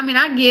I mean,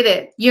 I get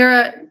it.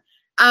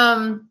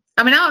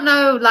 I mean, I don't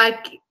know,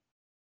 like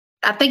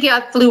I think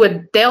I flew a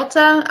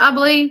Delta, I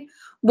believe.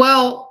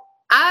 Well,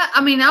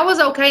 I mean, I was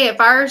okay at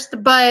first,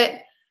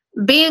 but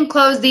being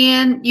closed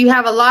in, you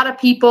have a lot of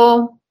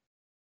people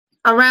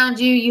around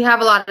you. You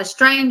have a lot of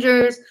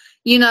strangers,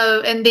 you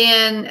know, and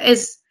then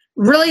it's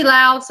really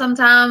loud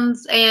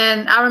sometimes.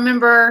 And I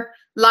remember,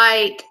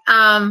 like,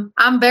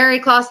 I'm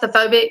very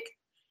claustrophobic,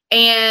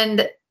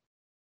 and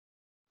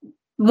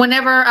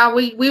whenever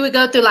we would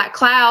go through like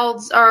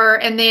clouds,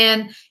 and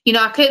then, you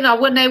know, I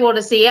wasn't able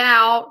to see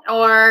out,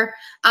 or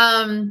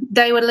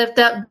they would lift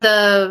up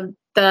the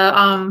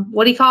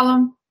what do you call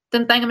them?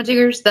 Them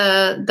thingamajiggers,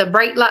 the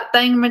brake light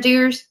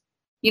thingamajiggers.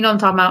 You know what I'm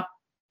talking about?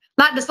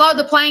 Like to slow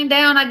the plane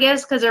down, I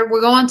guess, because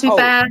we're going too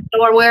fast,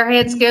 or we're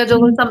ahead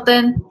schedule or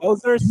something.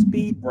 Those are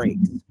speed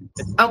brakes.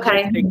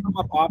 Okay. They come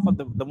up off of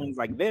the wings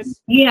like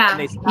this. Yeah. And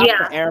they stop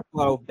the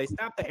airflow. They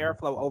stop the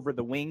airflow over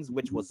the wings,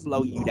 which will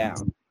slow you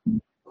down.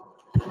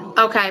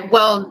 Okay.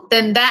 Well,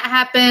 then that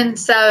happened.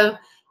 So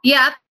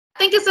yeah, I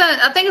think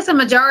it's a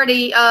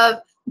majority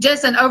of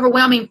just an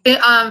overwhelming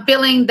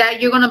feeling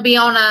that you're going to be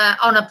on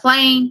a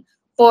plane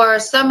for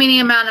so many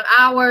amount of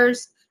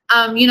hours.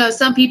 You know,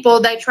 some people,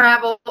 they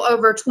travel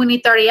over 20,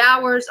 30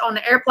 hours on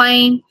the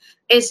airplane.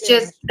 It's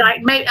just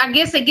like, I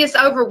guess it gets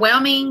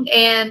overwhelming,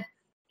 and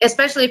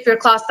especially if you're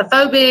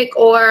claustrophobic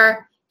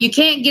or you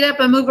can't get up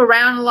and move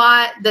around a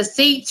lot. The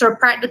seats are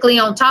practically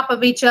on top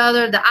of each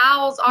other. The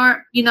aisles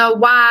aren't, you know,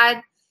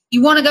 wide.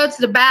 You want to go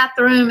to the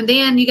bathroom, and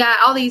then you got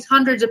all these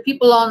hundreds of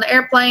people on the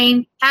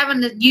airplane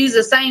having to use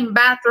the same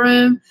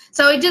bathroom.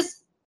 So it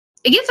gets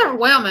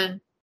overwhelming,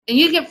 and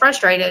you get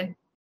frustrated.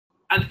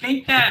 I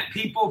think that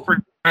people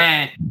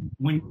forget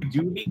when you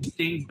do these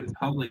things in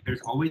public,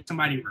 there's always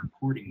somebody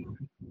recording you.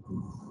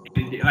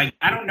 And like,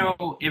 I don't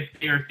know if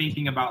they're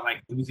thinking about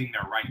like losing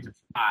their right to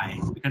fly,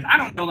 because I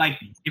don't know, like,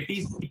 if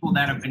these people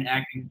that have been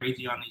acting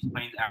crazy on these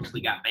planes actually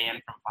got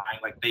banned from flying,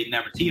 like they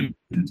never see them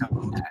and tell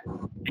them that.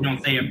 They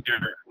don't say if they're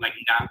like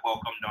not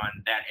welcomed on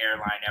that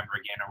airline ever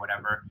again or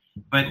whatever.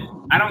 But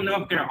I don't know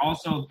if they're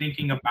also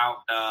thinking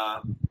about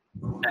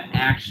the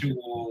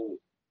actual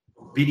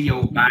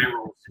video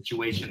viral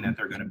situation that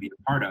they're going to be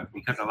a part of,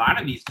 because a lot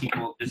of these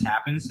people, this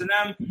happens to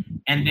them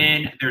and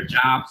then their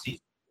job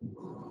ceases,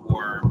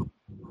 or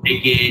they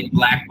get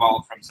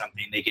blackballed from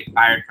something, they get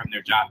fired from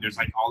their job. There's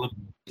like all of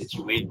the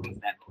situations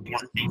that they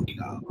weren't thinking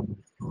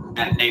of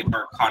that they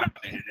were caught up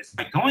in. And it's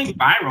like going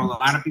viral, a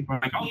lot of people are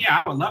like, oh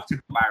yeah, I would love to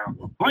go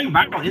viral. Going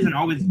viral isn't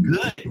always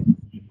good,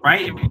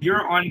 right? If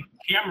you're on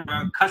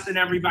camera cussing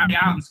everybody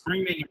out and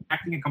screaming and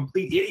acting a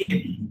complete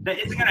idiot, that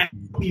isn't going to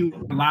help you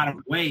in a lot of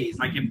ways.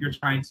 Like if you're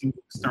trying to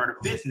start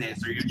a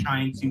business or you're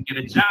trying to get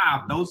a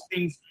job, those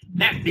things,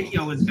 that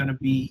video is going to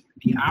be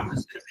the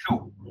opposite of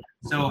help.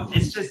 So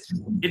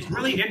it's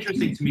really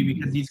interesting to me,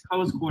 because these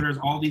closed quarters,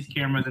 all these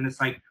cameras, and it's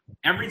like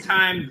every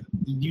time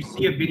you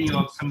see a video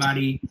of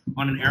somebody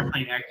on an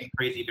airplane acting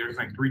crazy, there's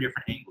like 3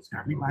 different angles.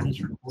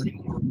 Everybody's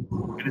recording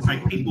you. And it's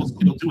like people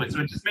still do it.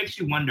 So it just makes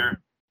you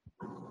wonder,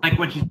 like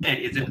what you said,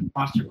 is it the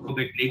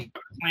claustrophobic nature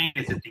of the plane?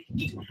 Is it the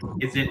heat?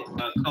 Is it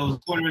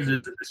closed quarters?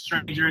 Is it the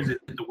strangers? Is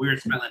it the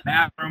weird smelling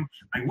bathroom?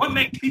 Like, what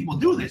makes people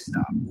do this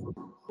stuff?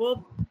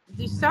 Well,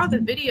 you saw the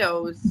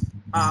videos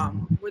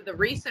with the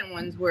recent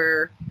ones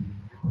where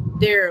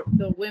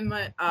the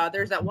women,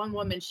 there's that one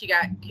woman, she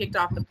got kicked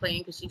off the plane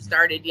because she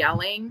started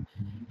yelling,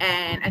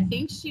 and I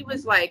think she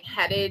was like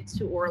headed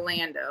to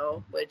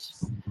Orlando, which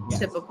is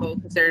typical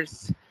because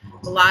there's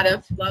a lot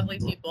of lovely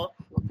people.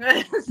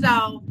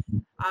 So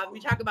we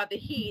talk about the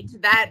heat.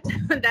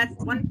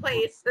 That's one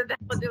place that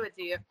will do it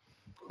to you.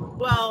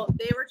 Well,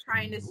 they were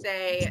trying to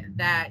say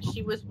that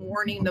she was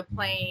warning the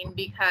plane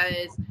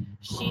because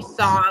she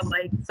saw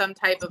like some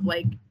type of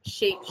like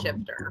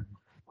shapeshifter.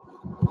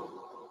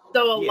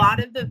 So a lot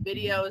of the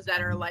videos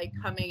that are like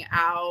coming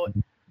out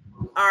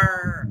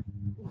are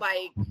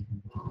like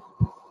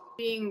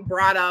being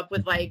brought up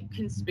with like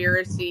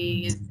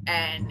conspiracies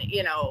and,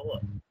 you know,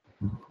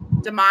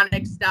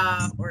 demonic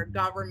stuff or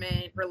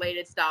government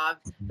related stuff.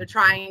 They're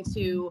trying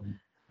to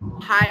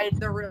hide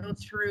the real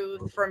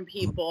truth from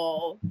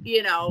people,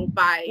 you know,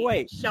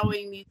 by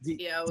showing these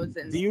videos.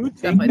 And do you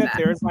think that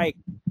there's like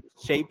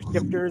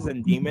shapeshifters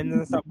and demons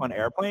and stuff on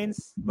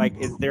airplanes? Like,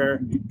 is there,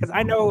 because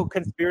I know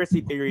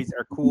conspiracy theories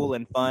are cool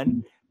and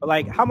fun, but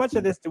like, how much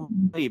of this do we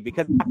believe?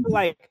 Because I feel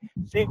like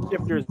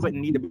shapeshifters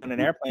wouldn't need to be on an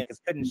airplane,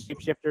 because couldn't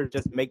shapeshifters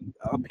just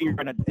appear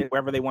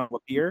wherever they want to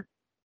appear?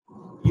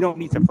 You don't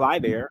need to fly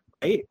there,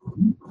 right?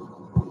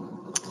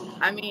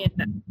 I mean,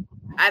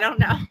 I don't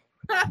know.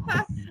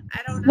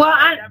 I don't know. Well,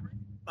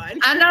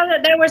 I know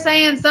that they were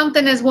saying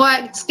something is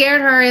what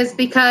scared her is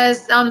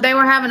because they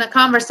were having a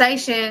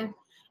conversation,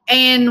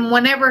 and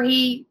whenever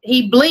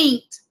he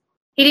blinked,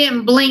 he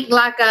didn't blink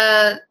like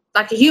a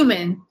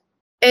human.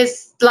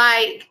 It's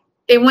like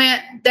it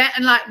went that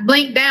and like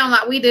blinked down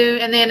like we do,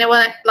 and then it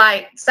went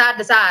like side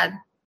to side,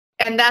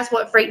 and that's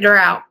what freaked her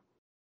out.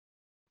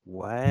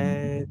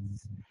 What?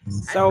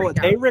 So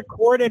they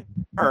recorded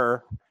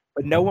her,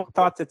 but no one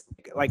thought to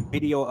take like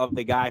video of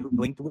the guy who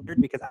blinked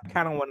weird, because I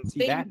kind of want to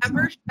see that. They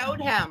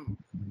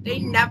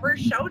never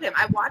showed him.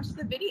 I watched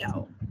the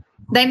video.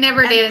 They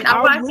never did.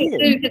 I watched it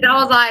too because I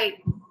was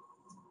like,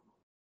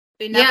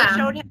 they never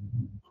showed him.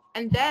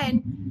 And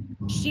then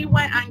she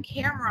went on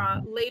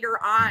camera later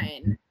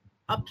on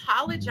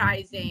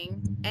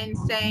apologizing and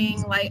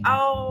saying like,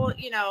 oh,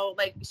 you know,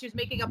 like she was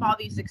making up all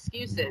these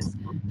excuses.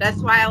 That's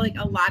why like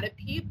a lot of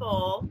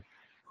people,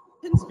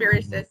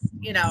 conspiracists,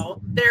 you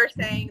know, they're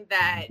saying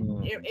that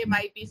it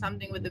might be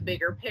something with a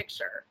bigger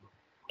picture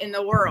in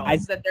the world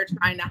that they're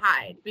trying to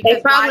hide. Because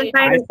they probably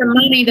paid her some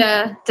money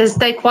to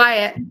stay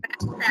quiet.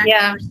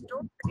 Yeah.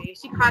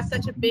 She caused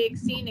such a big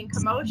scene and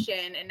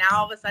commotion, and now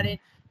all of a sudden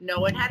no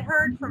one had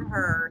heard from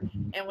her.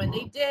 And when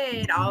they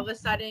did, all of a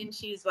sudden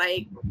she's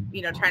like,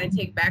 you know, trying to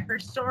take back her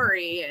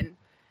story. And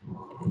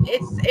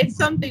it's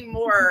something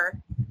more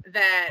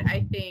that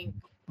I think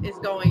is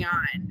going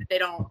on. They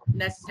don't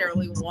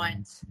necessarily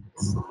want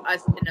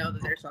us to know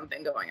that there's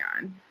something going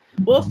on.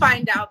 We'll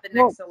find out the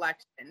next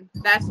election.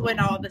 That's when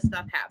all this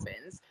stuff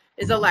happens,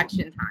 is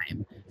election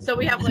time. So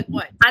we have like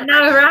what? I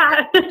know,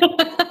 right?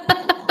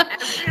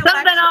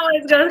 Something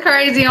always goes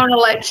crazy on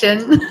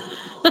election.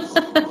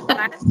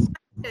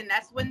 And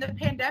that's when the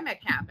pandemic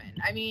happened.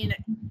 I mean,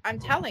 I'm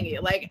telling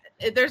you, like,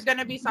 there's going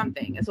to be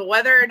something. So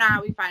whether or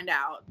not we find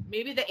out,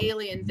 maybe the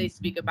aliens they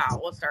speak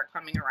about will start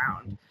coming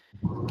around.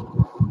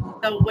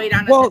 So wait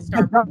on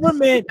the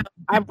government.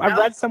 I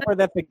read somewhere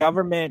that the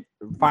government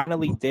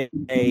finally did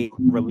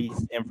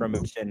release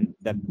information,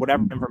 that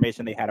whatever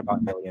information they had about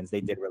aliens,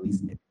 they did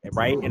release it,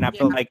 right? And I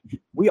feel like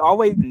we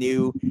always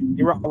knew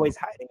they were always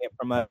hiding it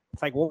from us.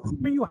 It's like, well,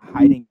 why are you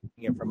hiding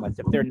it from us?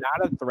 If they're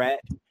not a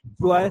threat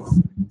to us,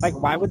 like,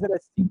 why was it a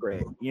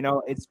secret? You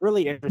know, it's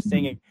really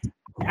interesting.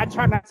 I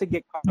try not to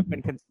get caught up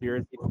in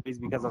conspiracy theories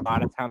because a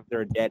lot of times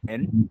they're a dead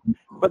end.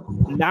 But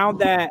now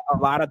that a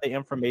lot of the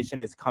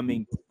information is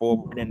coming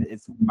forward and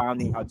it's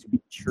finding out to be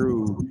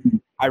true,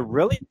 I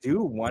really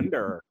do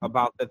wonder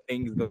about the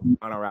things going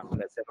on around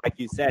us. And like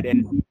you said,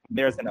 and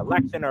there's an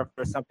election or if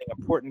there's something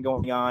important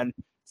going on,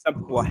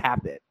 something will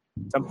happen.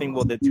 Something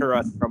will deter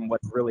us from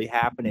what's really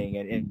happening.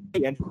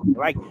 And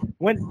like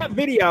when that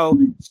video,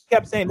 she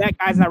kept saying that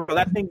guy's not real,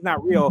 that thing's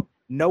not real.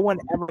 No one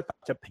ever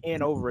thought to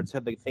pan over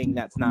to the thing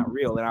that's not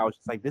real. And I was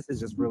just like, this is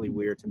just really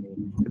weird to me.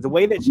 Because the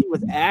way that she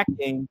was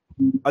acting,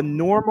 a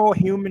normal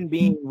human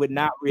being would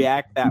not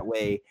react that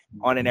way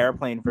on an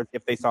airplane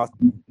if they saw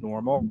something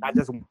normal. I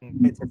just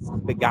wanted to see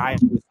the guy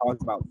she was talking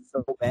about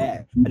so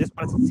bad. I just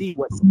wanted to see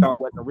what she thought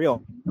wasn't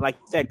real. And like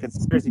you said,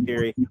 conspiracy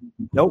theory,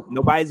 nope,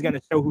 nobody's going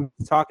to show who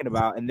she's talking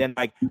about. And then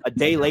like a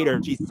day later,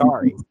 she's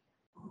sorry.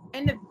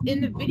 And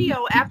in the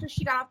video, after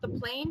she got off the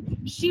plane,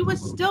 she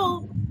was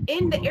still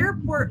in the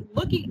airport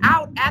looking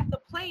out at the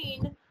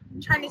plane,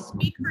 trying to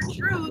speak her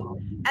truth,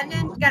 and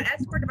then got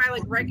escorted by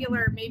like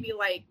regular, maybe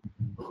like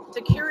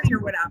security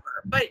or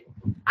whatever. But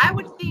I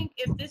would think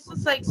if this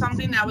was like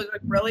something that was like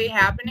really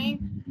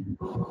happening,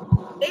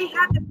 they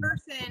had the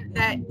person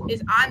that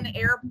is on the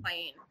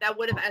airplane that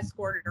would have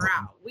escorted her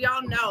out. We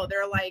all know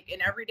they're like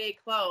in everyday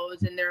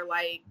clothes and they're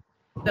like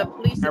the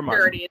police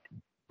security.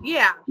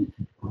 Yeah.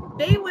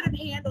 They would have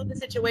handled the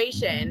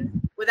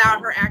situation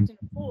without her acting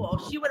a fool.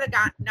 She would have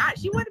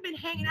been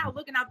hanging out,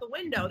 looking out the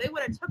window. They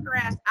would have took her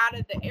ass out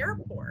of the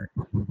airport.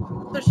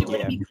 So she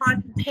wouldn't be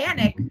causing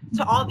panic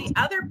to all the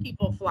other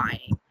people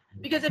flying.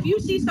 Because if you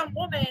see some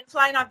woman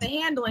flying off the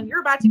handle and you're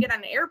about to get on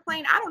an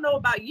airplane, I don't know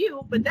about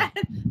you, but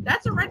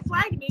that's a red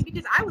flag to me,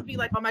 because I would be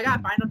like, oh my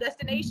God, Final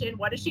Destination.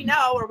 What does she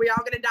know? Are we all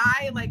going to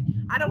die? Like,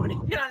 I don't want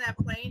to get on that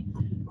plane.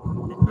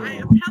 I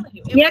am telling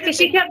you. Yeah, because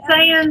she kept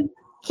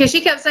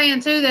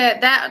saying too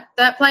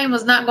that plane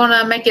was not going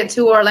to make it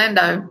to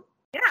Orlando.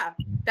 Yeah,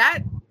 that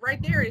right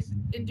there is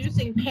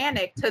inducing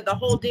panic to the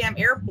whole damn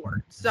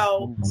airport.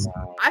 So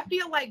I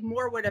feel like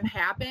more would have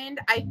happened.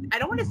 I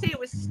don't want to say it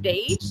was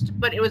staged,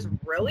 but it was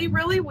really,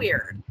 really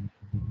weird.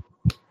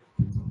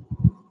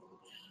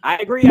 I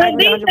agree. But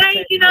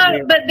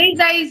these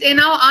days, in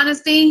all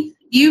honesty,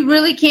 you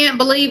really can't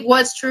believe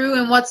what's true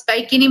and what's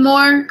fake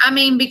anymore. I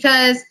mean,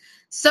 because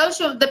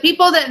the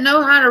people that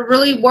know how to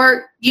really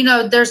work,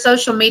 their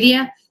social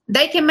media,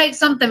 they can make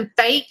something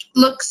fake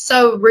look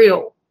so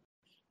real.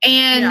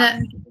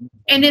 And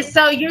it's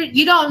so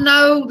you don't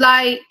know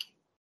like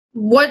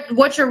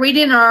what you're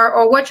reading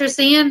or what you're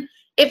seeing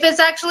if it's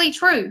actually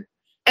true.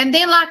 And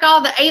then like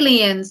all the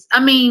aliens, I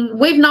mean,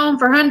 we've known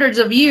for hundreds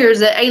of years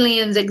that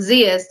aliens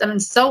exist. I mean,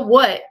 so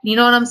what? You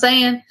know what I'm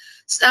saying?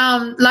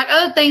 Like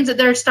other things that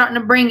they're starting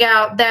to bring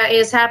out that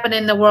is happening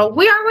in the world.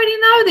 We already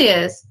know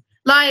this.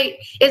 Like,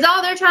 it's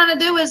all they're trying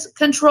to do is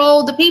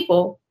control the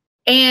people,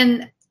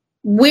 and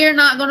we're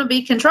not going to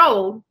be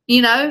controlled.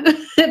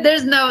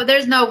 There's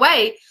no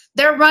way.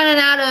 They're running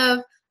out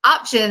of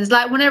options.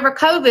 Like whenever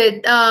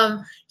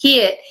COVID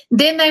hit,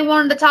 then they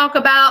wanted to talk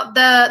about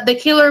the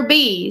killer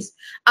bees.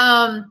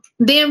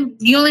 Then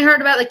you only heard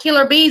about the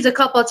killer bees a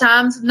couple of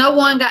times. No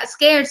one got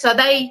scared, so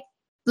they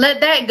let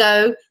that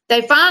go.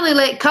 They finally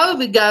let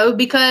COVID go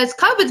because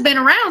COVID's been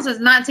around since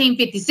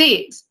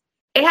 1956.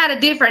 It had a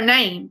different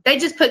name. They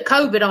just put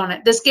COVID on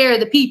it to scare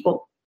the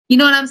people. You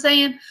know what I'm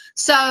saying?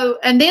 So,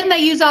 and then they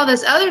use all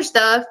this other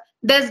stuff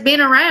that's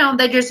been around.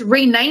 They're just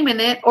renaming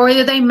it, or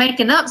either they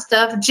making up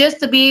stuff just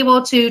to be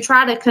able to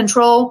try to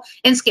control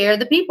and scare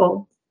the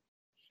people.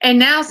 And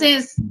now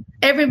since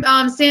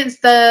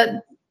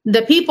the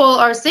people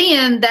are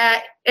seeing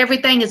that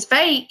everything is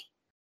fake,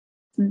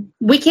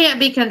 we can't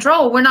be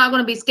controlled. We're not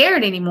going to be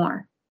scared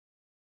anymore.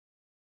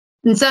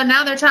 And so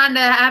now they're trying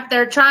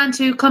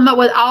to come up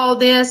with all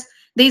these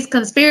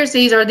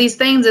conspiracies or these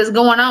things that's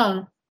going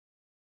on.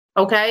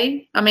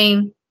 Okay? I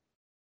mean,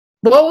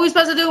 what were we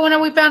supposed to do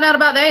whenever we found out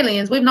about the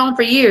aliens? We've known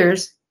for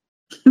years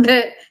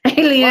that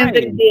aliens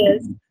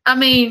exist. I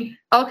mean,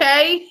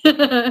 okay?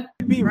 It'd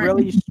be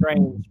really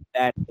strange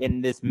that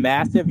in this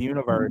massive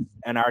universe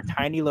and our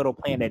tiny little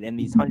planet and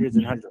these hundreds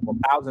and hundreds,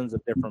 thousands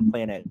of different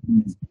planets,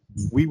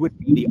 we would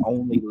be the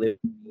only living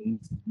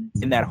beings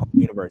in that whole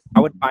universe. I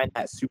would find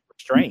that super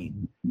strange.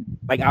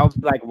 Like, I would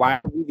be like, why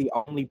are we the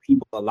only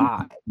people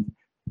alive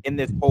in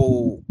this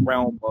whole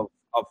realm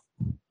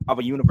of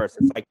a universe?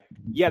 It's like,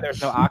 yeah,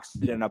 there's no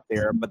oxygen up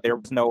there, but there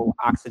was no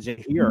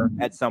oxygen here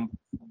at some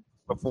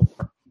before,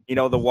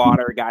 the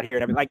water got here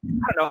and everything. Like,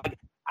 I don't know. Like,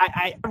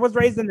 I was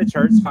raised in the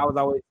church, so I was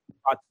always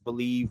taught to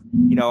believe,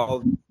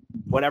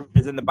 whatever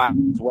is in the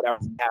Bible is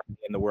whatever's happening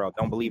in the world.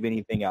 Don't believe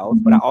anything else.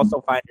 But I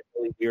also find it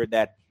really weird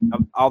that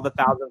of all the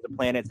thousands of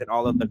planets and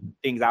all of the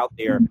things out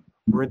there,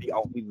 we're the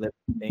only living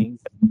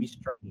things. That would be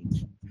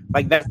strange.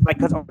 Like, that's like,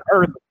 because on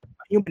Earth,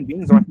 human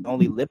beings aren't the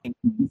only living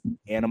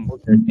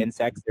animals. There's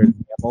insects, there's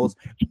mammals,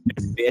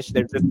 there's fish,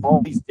 there's just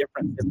all these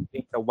different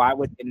things. So why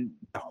would in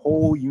the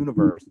whole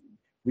universe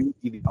we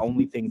would be the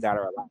only things that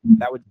are alive?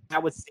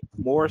 That would seem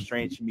more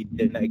strange to me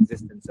than the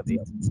existence of the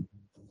aliens.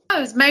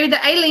 Maybe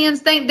the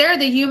aliens think they're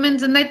the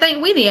humans and they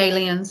think we the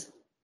aliens.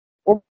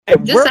 Well,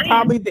 we're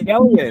probably the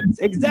aliens.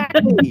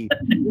 Exactly.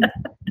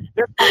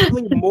 There's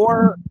probably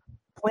more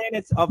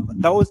planets of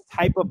those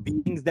type of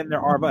beings than there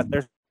are of us.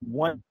 There's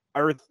one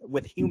Earth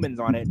with humans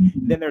on it.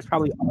 Then there's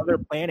probably other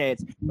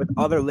planets with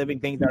other living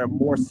things that are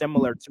more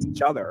similar to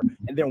each other.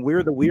 And then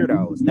we're the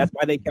weirdos. That's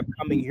why they kept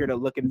coming here to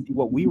look and see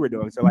what we were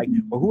doing. So like,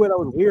 well, who are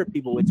those weird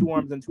people with 2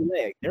 arms and 2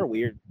 legs? They're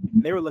weird.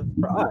 And they were looking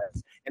for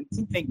us. And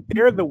we think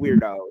they're the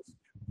weirdos.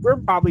 We're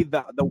probably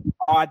the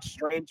odd,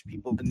 strange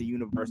people in the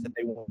universe that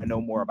they want to know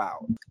more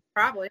about.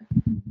 Probably.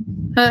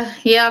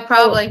 Yeah,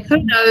 probably.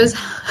 Who knows?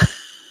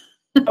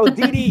 Oh,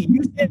 DeeDee,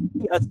 you sent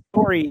me a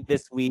story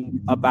this week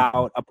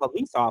about a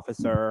police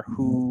officer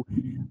who,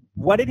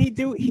 what did he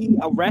do? He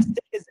arrested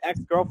his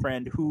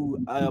ex-girlfriend who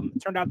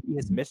turned out to be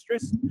his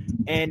mistress,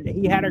 and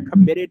he had her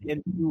committed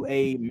into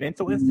a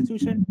mental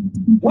institution.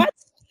 What?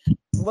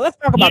 Well, let's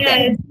talk about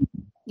that.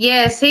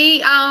 Yes,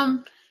 he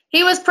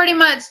was pretty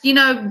much,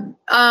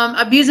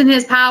 abusing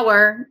his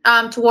power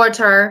towards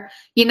her.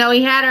 He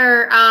had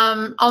her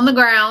on the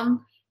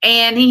ground,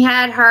 and he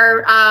had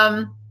her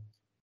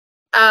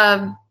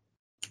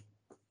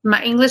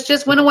my English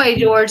just went away,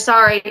 George.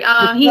 Sorry.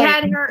 He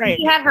had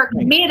her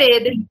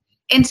committed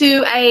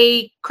into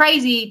a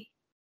crazy,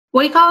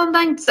 what do you call them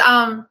things?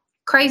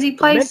 Crazy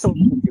place.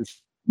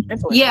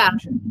 Mental yeah.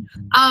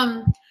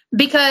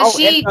 Because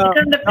she come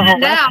to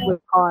find out.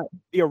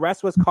 The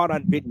arrest was caught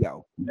on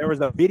video. There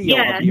was a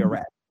video of the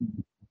arrest.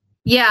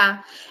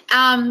 Yeah.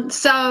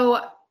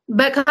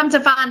 But come to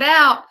find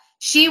out,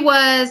 she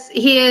was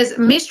his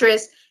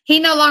mistress. He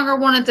no longer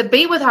wanted to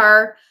be with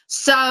her.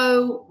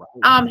 So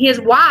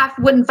his wife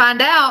wouldn't find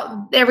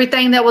out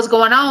everything that was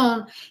going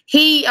on.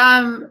 He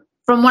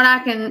from what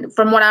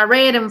I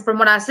read and from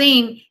what I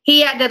seen,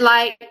 he acted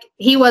like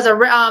he was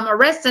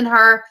arresting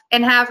her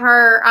and have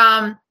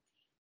her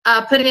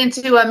put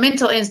into a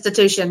mental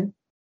institution.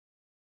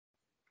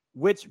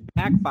 Which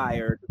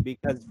backfired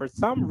because for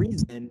some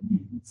reason,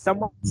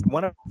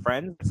 one of her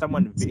friends,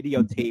 someone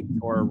videotaped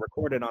or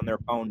recorded on their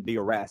phone the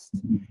arrest.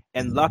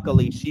 And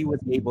luckily she was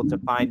able to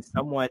find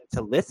someone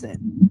to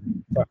listen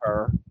to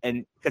her.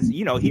 And because,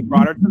 you know, he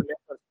brought her to the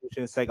mental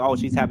institution. It's like, oh,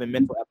 she's having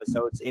mental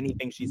episodes.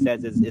 Anything she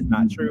says is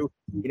not true.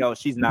 You know,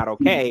 she's not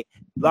okay.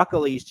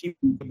 Luckily, she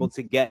was able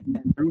to get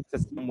through to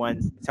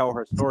someone to tell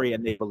her story,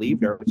 and they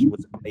believed her, which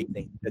was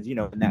amazing. Because, you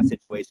know, in that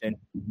situation,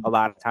 a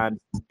lot of times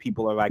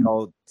people are like,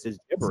 oh, this is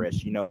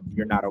gibberish. You know,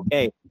 you're not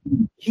okay.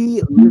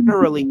 He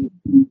literally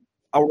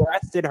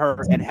arrested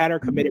her and had her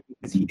committed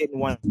because he didn't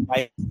want to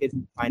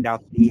find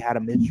out that he had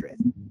a mistress.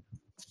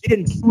 She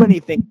didn't do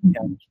anything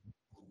to him.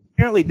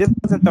 Apparently, this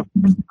wasn't the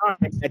first time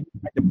that he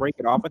tried to break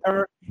it off with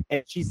her.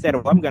 And she said,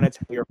 well, I'm going to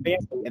tell your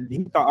family. And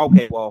he thought,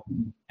 okay, well,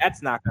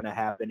 that's not going to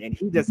happen. And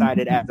he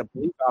decided as a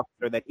police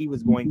officer that he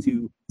was going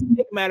to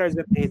take matters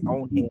into his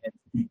own hands,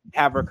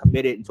 have her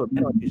committed into a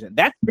mental institution.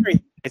 That's very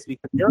nice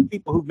because there are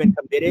people who've been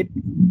committed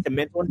to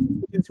mental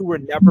institutions who were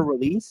never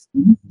released.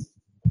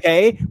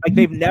 Okay? Like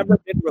they've never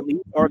been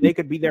released, or they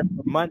could be there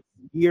for months,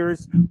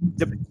 years,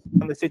 depending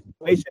on the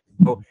situation.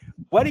 So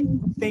what do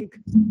you think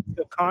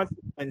the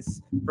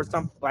consequence for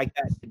something like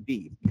that should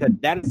be? Because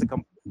that is a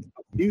complete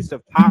abuse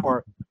of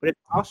power, but it's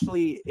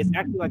actually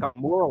like a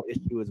moral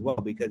issue as well.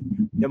 Because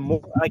the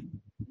more, like,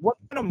 what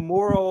kind of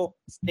moral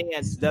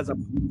stance does a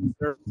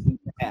person need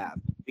to have?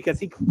 Because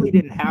he clearly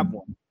didn't have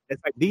one.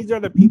 It's like these are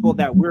the people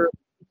that we're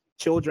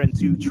children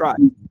to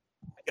trust.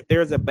 If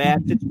there's a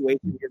bad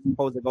situation, you're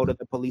supposed to go to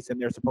the police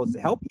and they're supposed to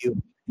help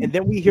you. And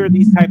then we hear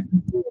these types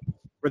of things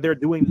where they're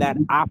doing that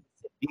opposite,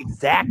 the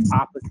exact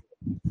opposite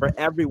for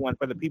everyone,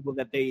 for the people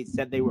that they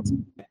said they were.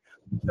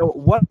 So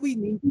what we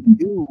need to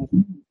do,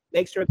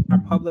 make sure that our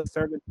public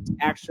servants are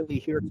actually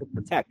here to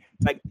protect.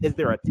 Like, is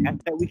there a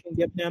test that we can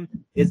give them?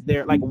 Is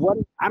there, like, what?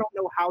 I don't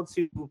know how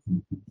to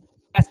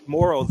test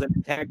morals and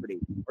integrity.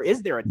 Or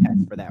is there a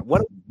test for that? What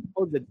are we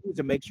supposed to do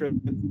to make sure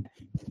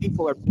that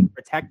people are being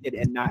protected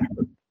and not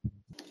hurt?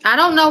 I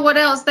don't know what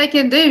else they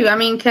can do. I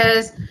mean,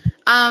 because,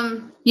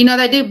 you know,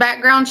 they do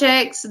background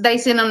checks. They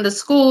send them to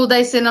school.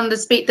 They send them to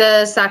speak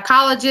to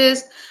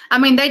psychologists. I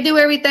mean, they do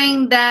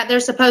everything that they're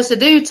supposed to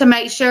do to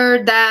make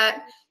sure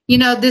that, you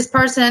know, this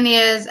person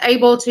is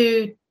able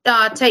to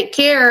take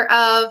care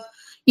of,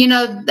 you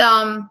know,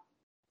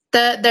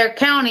 their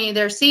county,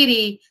 their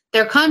city,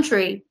 their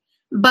country.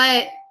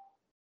 But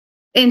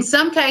in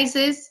some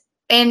cases,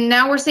 and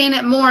now we're seeing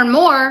it more and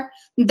more,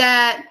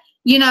 that,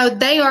 you know,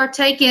 they are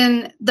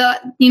taking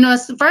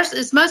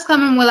it's most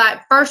common with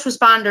like first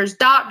responders,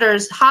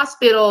 doctors,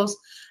 hospitals,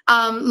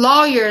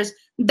 lawyers.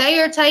 They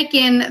are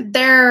taking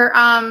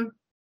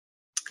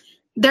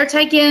they're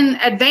taking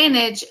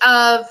advantage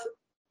of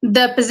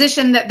the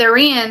position that they're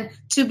in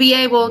to be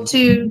able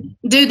to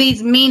do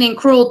these mean and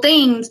cruel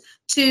things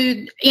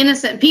to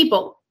innocent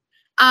people.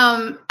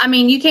 I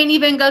mean, you can't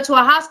even go to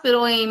a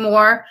hospital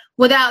anymore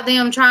without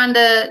them trying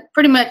to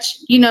pretty much,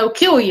 you know,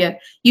 kill you.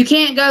 You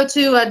can't go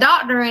to a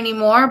doctor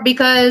anymore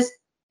because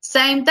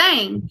same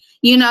thing.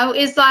 You know,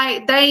 it's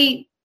like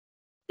they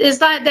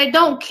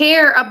don't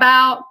care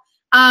about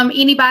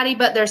anybody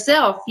but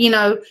themselves, you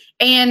know.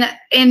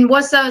 And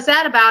what's so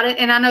sad about it,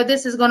 and I know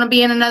this is going to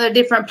be in another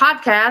different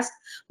podcast,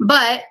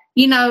 but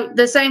you know,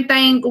 the same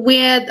thing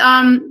with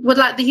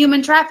like the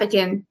human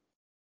trafficking.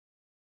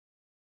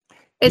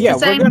 It's the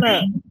same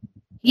thing.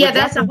 Yeah,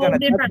 that's a whole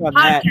different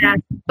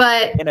podcast,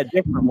 but in a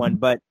different one.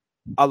 But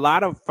a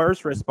lot of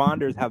first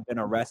responders have been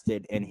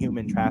arrested in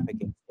human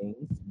trafficking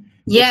things.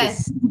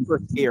 Yes, super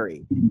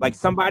scary. Like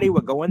somebody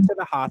would go into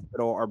the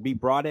hospital or be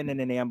brought in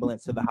an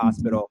ambulance to the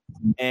hospital,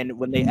 and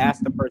when they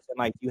ask the person,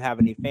 like, "Do you have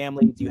any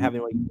family? Do you have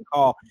anyone you can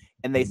call?"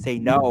 and they say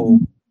no,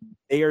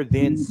 they are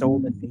then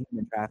sold into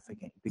human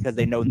trafficking because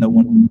they know no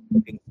one will be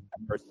looking for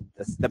that person.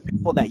 The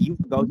people that you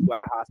go to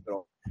at a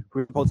hospital who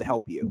are supposed to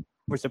help you,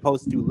 we're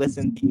supposed to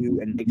listen to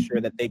you and make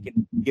sure that they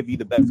can give you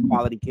the best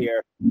quality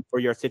care for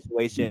your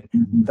situation.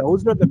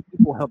 Those are the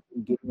people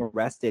helping getting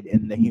arrested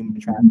in the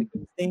human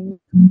trafficking thing.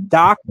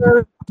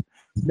 Doctors,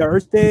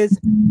 nurses,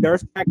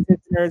 nurse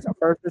practitioners,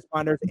 first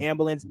responders,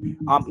 ambulance,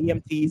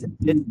 EMTs.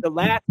 It's the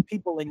last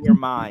people in your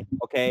mind,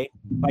 okay?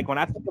 Like when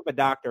I think of a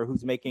doctor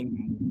who's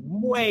making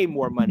way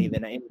more money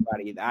than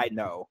anybody that I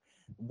know,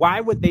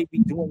 why would they be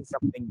doing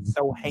something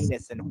so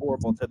heinous and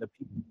horrible to the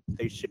people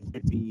they should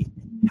be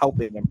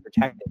helping and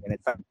protecting? And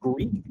it's like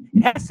greed.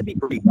 It has to be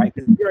greed, right?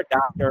 Because if you're a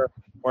doctor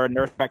or a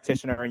nurse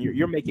practitioner and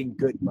you're making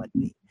good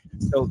money.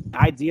 So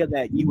the idea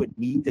that you would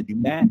need to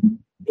do that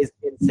is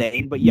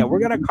insane. But yeah, we're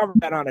gonna cover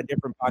that on a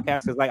different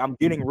podcast because like I'm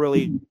getting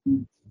really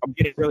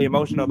really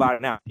emotional about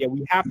it now. Yeah,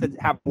 we have to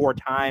have more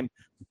time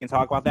and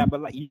talk about that.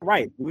 But like you're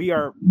right,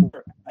 we're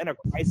in a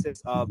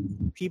crisis of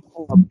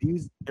people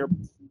abuse their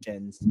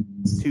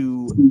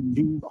to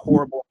do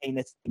horrible,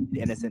 heinous things to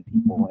innocent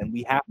people, and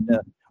we have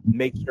to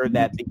make sure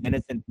that the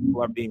innocent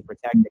people are being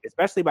protected,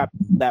 especially by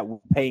people that were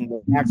paying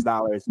the tax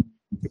dollars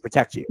to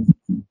protect you.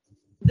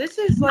 This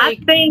is like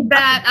I think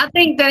that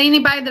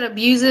anybody that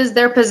abuses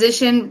their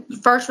position,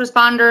 first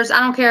responders, I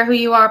don't care who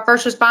you are,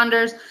 first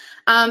responders,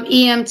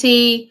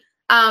 EMT,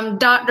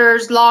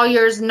 doctors,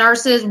 lawyers,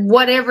 nurses,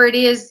 whatever it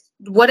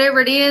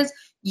is,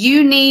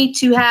 you need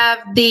to have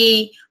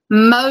the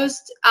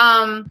most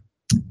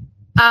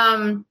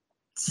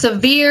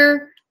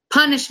severe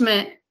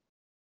punishment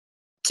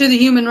to the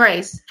human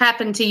race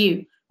happen to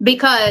you,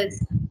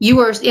 because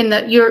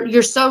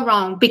you're so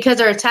wrong, because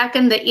they're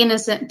attacking the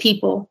innocent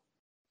people.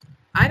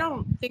 I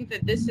don't think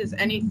that this is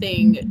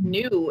anything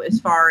new as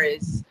far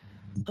as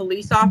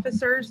police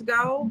officers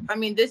go. I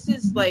mean, this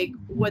is like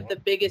what the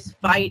biggest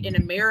fight in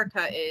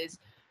America is,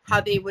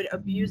 how they would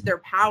abuse their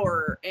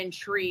power and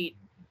treat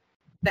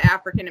the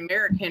African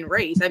American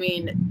race. I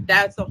mean,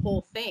 that's the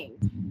whole thing.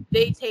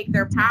 They take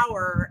their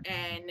power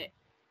and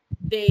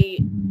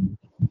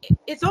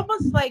it's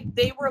almost like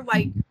they were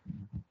like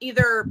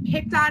either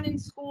picked on in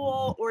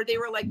school, or they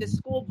were like the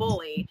school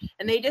bully,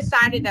 and they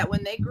decided that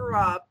when they grew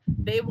up,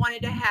 they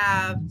wanted to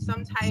have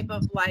some type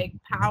of like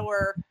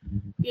power,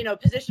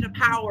 position of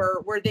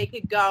power where they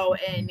could go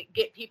and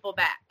get people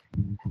back.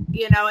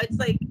 It's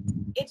like,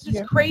 it's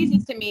just crazy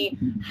to me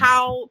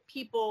how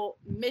people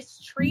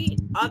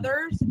mistreat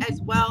others as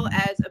well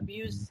as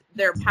abuse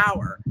their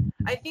power.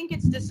 I think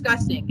it's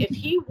disgusting. If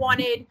he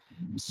wanted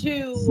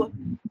to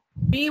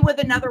be with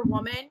another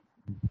woman,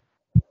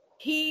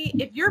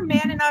 if you're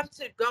man enough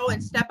to go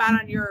and step out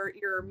on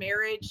your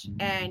marriage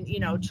and,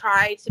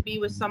 try to be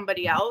with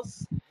somebody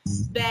else,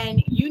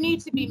 then you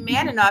need to be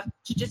man enough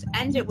to just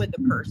end it with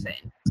the person.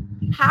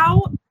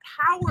 How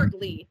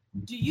cowardly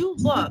do you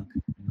look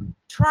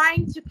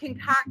trying to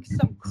concoct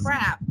some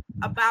crap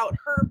about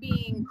her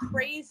being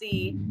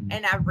crazy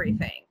and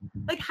everything?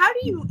 Like, how do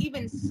you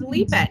even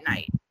sleep at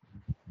night?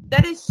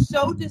 That is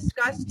so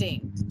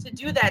disgusting to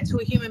do that to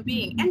a human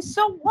being. And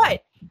so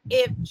what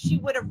if she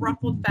would have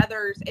ruffled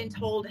feathers and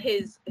told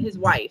his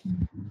wife?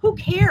 Who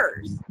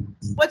cares?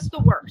 What's the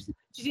worst?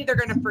 She's either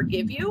going to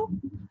forgive you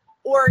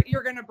or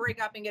you're going to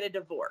break up and get a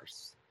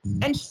divorce.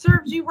 And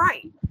serves you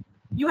right.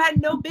 You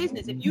had no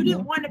business. If you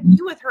didn't want to be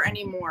with her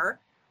anymore,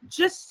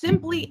 just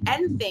simply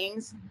end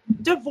things,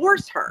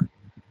 divorce her,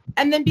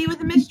 and then be with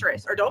a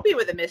mistress. Or don't be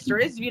with a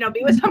mistress, be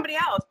with somebody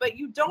else. But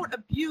you don't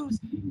abuse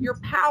your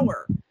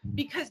power,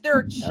 because there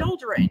are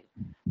children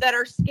that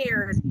are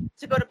scared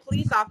to go to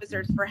police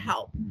officers for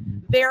help.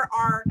 There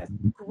are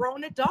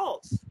grown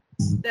adults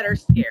that are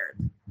scared.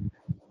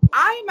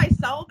 I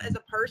myself, as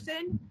a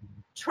person,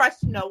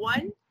 trust no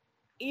one,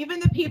 even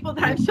the people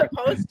that I'm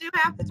supposed to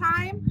half the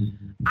time.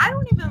 I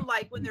don't even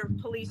like when there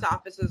are police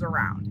officers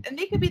around, and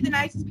they could be the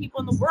nicest people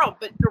in the world,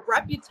 but the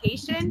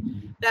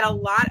reputation that a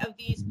lot of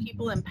these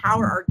people in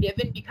power are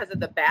given because of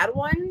the bad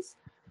ones,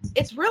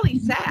 it's really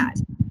sad,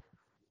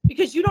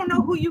 because you don't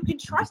know who you can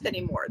trust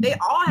anymore. They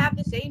all have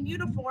the same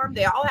uniform.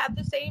 They all have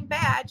the same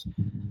badge.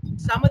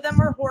 Some of them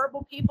are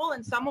horrible people,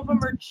 and some of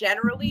them are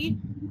generally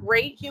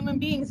great human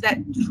beings that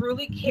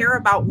truly care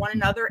about one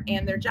another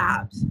and their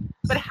jobs.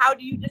 But how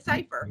do you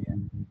decipher?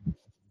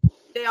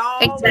 They all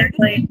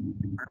exactly.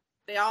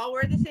 They all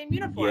wear the same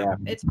uniform. Yeah.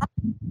 It's hard.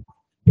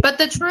 But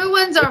the true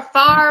ones are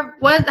far,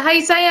 how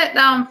you say it?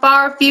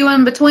 Far few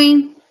in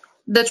between.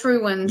 The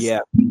true ones. Yeah.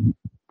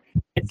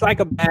 It's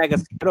like a bag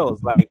of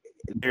Skittles. Like,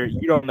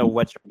 you don't know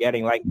what you're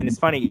getting. Like, and it's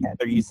funny,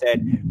 Heather, you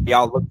said they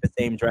all look the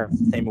same, dress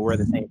the same, and wear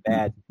the same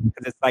badge,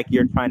 because it's like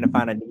you're trying to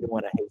find a needle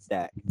in a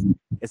haystack.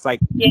 It's like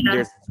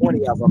there's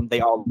 20 of them.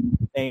 They all look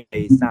the same.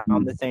 They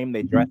sound the same.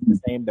 They dress the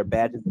same. Their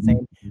badge is the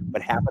same.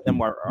 But half of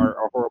them are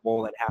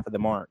horrible, and half of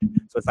them aren't.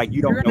 So it's like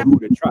you don't know who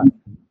to trust.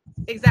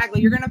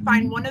 Exactly. You're going to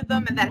find one of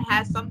them and that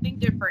has something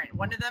different.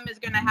 One of them is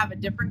going to have a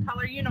different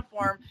color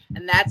uniform,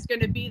 and that's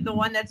going to be the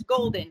one that's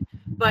golden.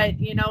 But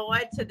you know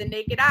what? To the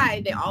naked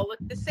eye, they all look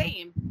the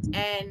same,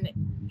 and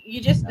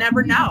you just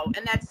never know.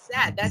 And that's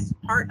sad. That's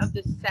part of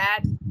the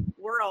sad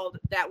world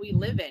that we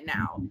live in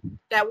now,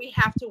 that we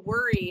have to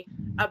worry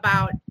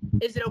about.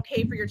 Is it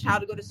okay for your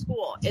child to go to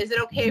school? Is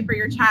it okay for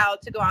your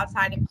child to go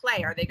outside and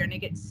play? Are they going to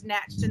get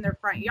snatched in their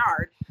front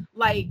yard?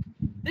 Like,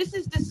 this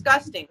is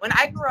disgusting. When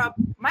I grew up,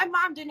 my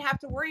mom didn't have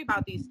to worry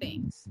about these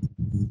things.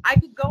 I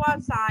could go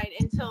outside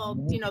until,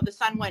 the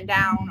sun went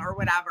down or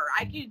whatever.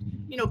 I could,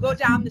 go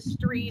down the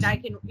street. I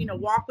can,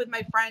 walk with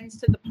my friends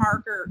to the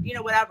park or,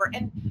 whatever.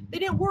 And they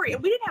didn't worry.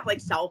 And we didn't have like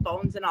cell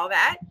phones and all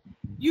that.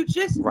 You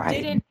just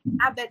didn't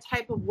have that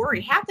type of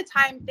worry. Half the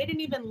time, they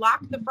didn't even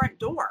lock the front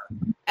door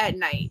at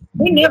night.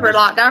 We never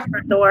locked our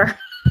front door.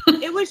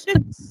 It was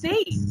just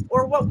safe,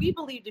 or what we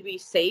believed to be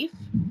safe.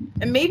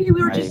 And maybe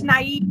we were just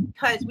naive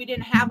because we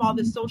didn't have all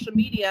this social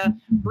media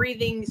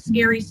breathing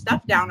scary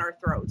stuff down our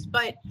throats.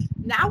 But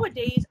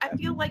nowadays, I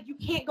feel like you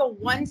can't go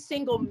one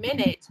single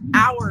minute,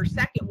 hour,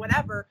 second,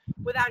 whatever,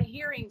 without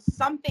hearing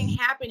something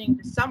happening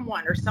to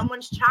someone or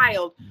someone's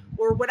child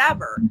or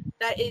whatever.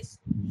 That is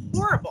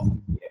horrible.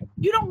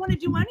 you don't want to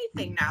do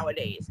anything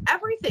nowadays.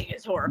 Everything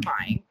is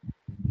horrifying.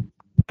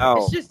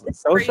 Oh,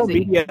 It's social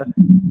crazy. media,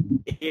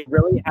 it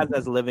really has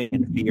us living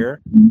in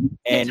fear.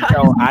 And does.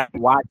 so I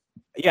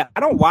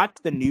don't watch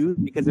the news,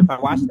 because if I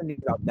watch the news,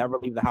 I'll never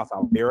leave the house.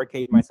 I'll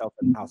barricade myself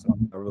in the house and I'll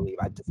never leave.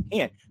 I just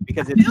can't,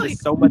 because it's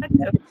just so much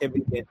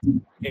negativity.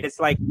 It's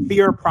like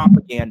fear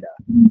propaganda.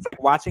 It's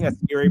like watching a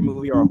scary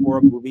movie or a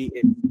horror movie.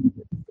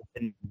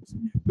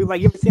 People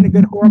like, you ever seen a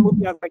good horror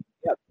movie? I was like,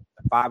 yeah,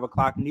 5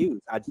 o'clock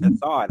news. I just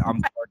saw it.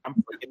 I'm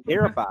freaking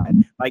terrified.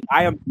 Like,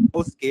 I am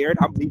so scared.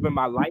 I'm leaving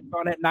my lights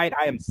on at night.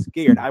 I am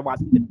scared. I watch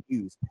the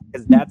news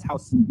because that's how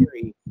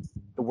scary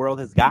the world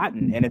has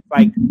gotten. And it's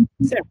like,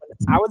 when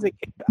I was a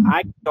kid,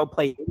 I could go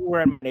play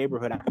anywhere in my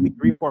neighborhood. I could be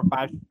 3, 4,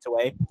 5 streets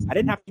away. I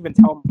didn't have to even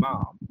tell my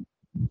mom.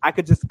 I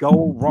could just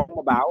go roam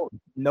about.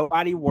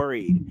 Nobody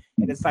worried.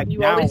 And it's like,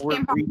 now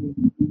we're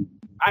reading.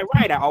 I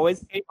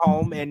always came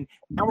home, and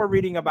now we're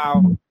reading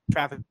about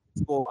traffic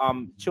people,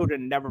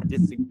 children never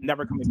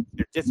coming,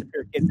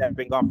 disappear, kids that have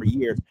been gone for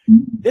years.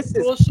 This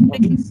is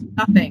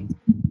nothing.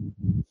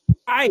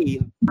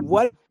 Right.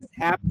 What is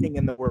happening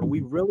in the world?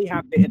 We really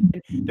have to,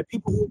 and the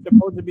people who are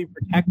supposed to be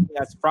protecting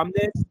us from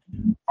this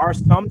are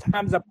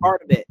sometimes a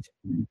part of it.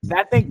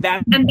 I think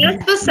that's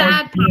the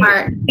sad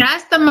part.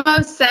 That's the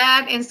most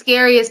sad and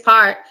scariest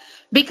part.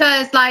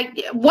 Because, like,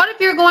 what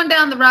if you're going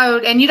down the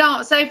road and you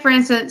don't, say, for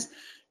instance,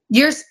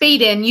 you're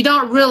speeding, you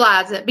don't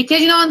realize it, because,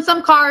 you know, in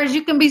some cars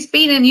you can be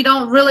speeding, you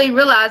don't really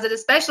realize it,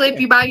 especially if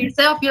you're by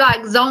yourself, you're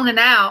like zoning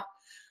out.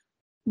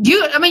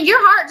 Your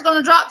heart's going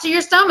to drop to your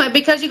stomach,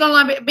 because you're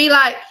going to be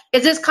like,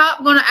 is this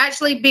cop going to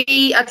actually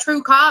be a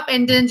true cop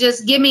and then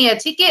just give me a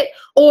ticket?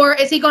 Or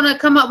is he going to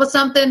come up with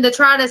something to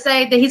try to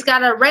say that he's got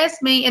to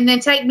arrest me and then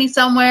take me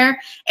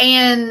somewhere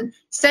and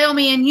sell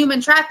me in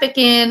human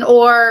trafficking,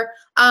 or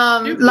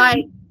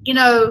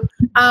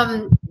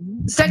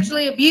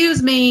sexually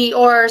abuse me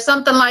or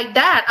something like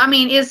that? I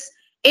mean,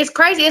 it's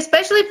crazy,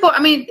 especially for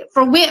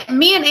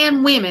men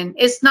and women.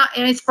 It's not,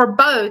 and it's for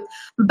both,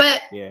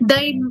 but yeah.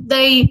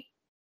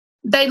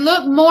 They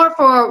look more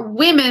for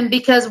women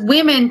because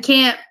women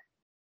can't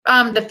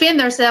defend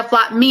themselves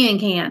like men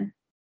can.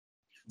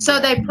 So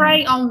they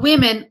prey on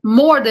women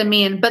more than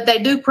men, but they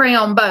do prey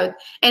on both,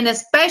 and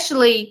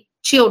especially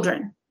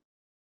children.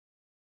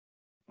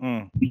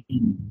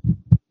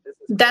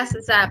 That's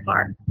the sad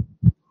part.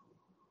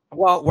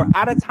 Well, we're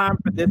out of time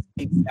for this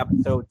week's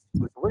episode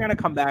 2. We're going to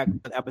come back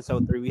with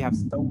episode 3. We have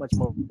so much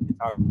more to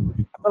talk about.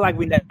 I feel like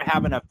we never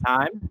have enough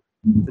time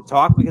to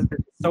talk because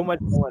there's so much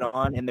going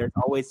on and there's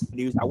always some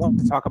news. I want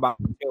to talk about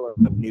Taylor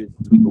Swift news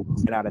this week, but we'll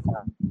get out of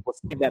time. We'll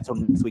save that till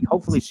next week.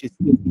 Hopefully she's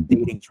still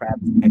dating Travis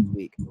next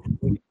week.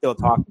 We can still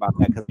talk about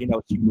that because,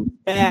 she moves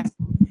fast,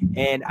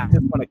 and I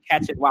just want to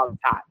catch it while it's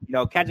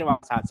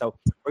hot. So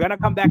we're going to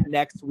come back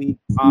next week.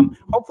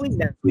 Hopefully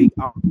next week,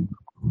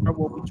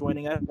 will be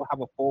joining us. We'll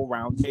have a full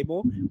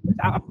roundtable.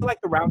 I feel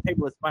like the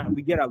roundtable is fun.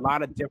 We get a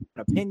lot of different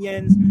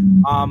opinions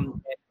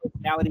and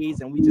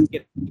personalities, and we just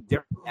get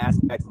different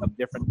aspects of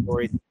different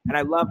stories. And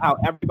I love how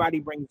everybody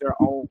brings their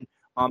own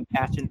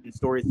passion and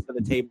stories to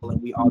the table,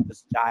 and we all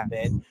just dive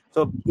in.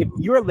 So if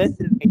you're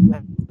listening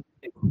and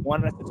you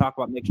want us to talk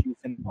about, make sure you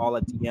send all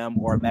a DM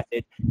or a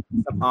message.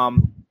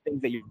 Some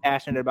things that you're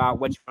passionate about,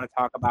 what you want to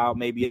talk about.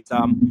 Maybe it's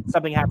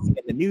something happening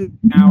in the news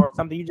now, or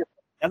something you just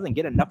doesn't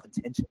get enough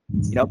attention,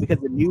 because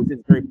the news is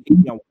very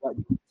picky on what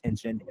gets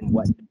attention and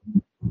what.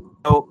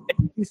 So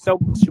thank you so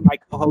much to my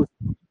co-host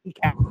DeeDee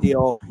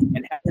Casteel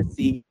and Heather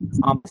C.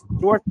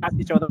 George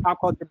Mossey Show, the Pop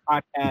Culture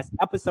Podcast,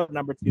 episode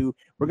number 2.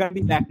 We're going to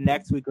be back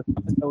next week with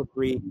episode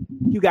 3.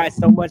 Thank you guys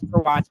so much for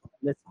watching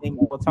and listening,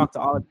 and we'll talk to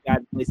all of you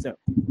guys really soon.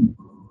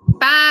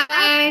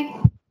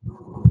 Bye.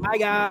 Bye,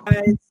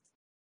 guys.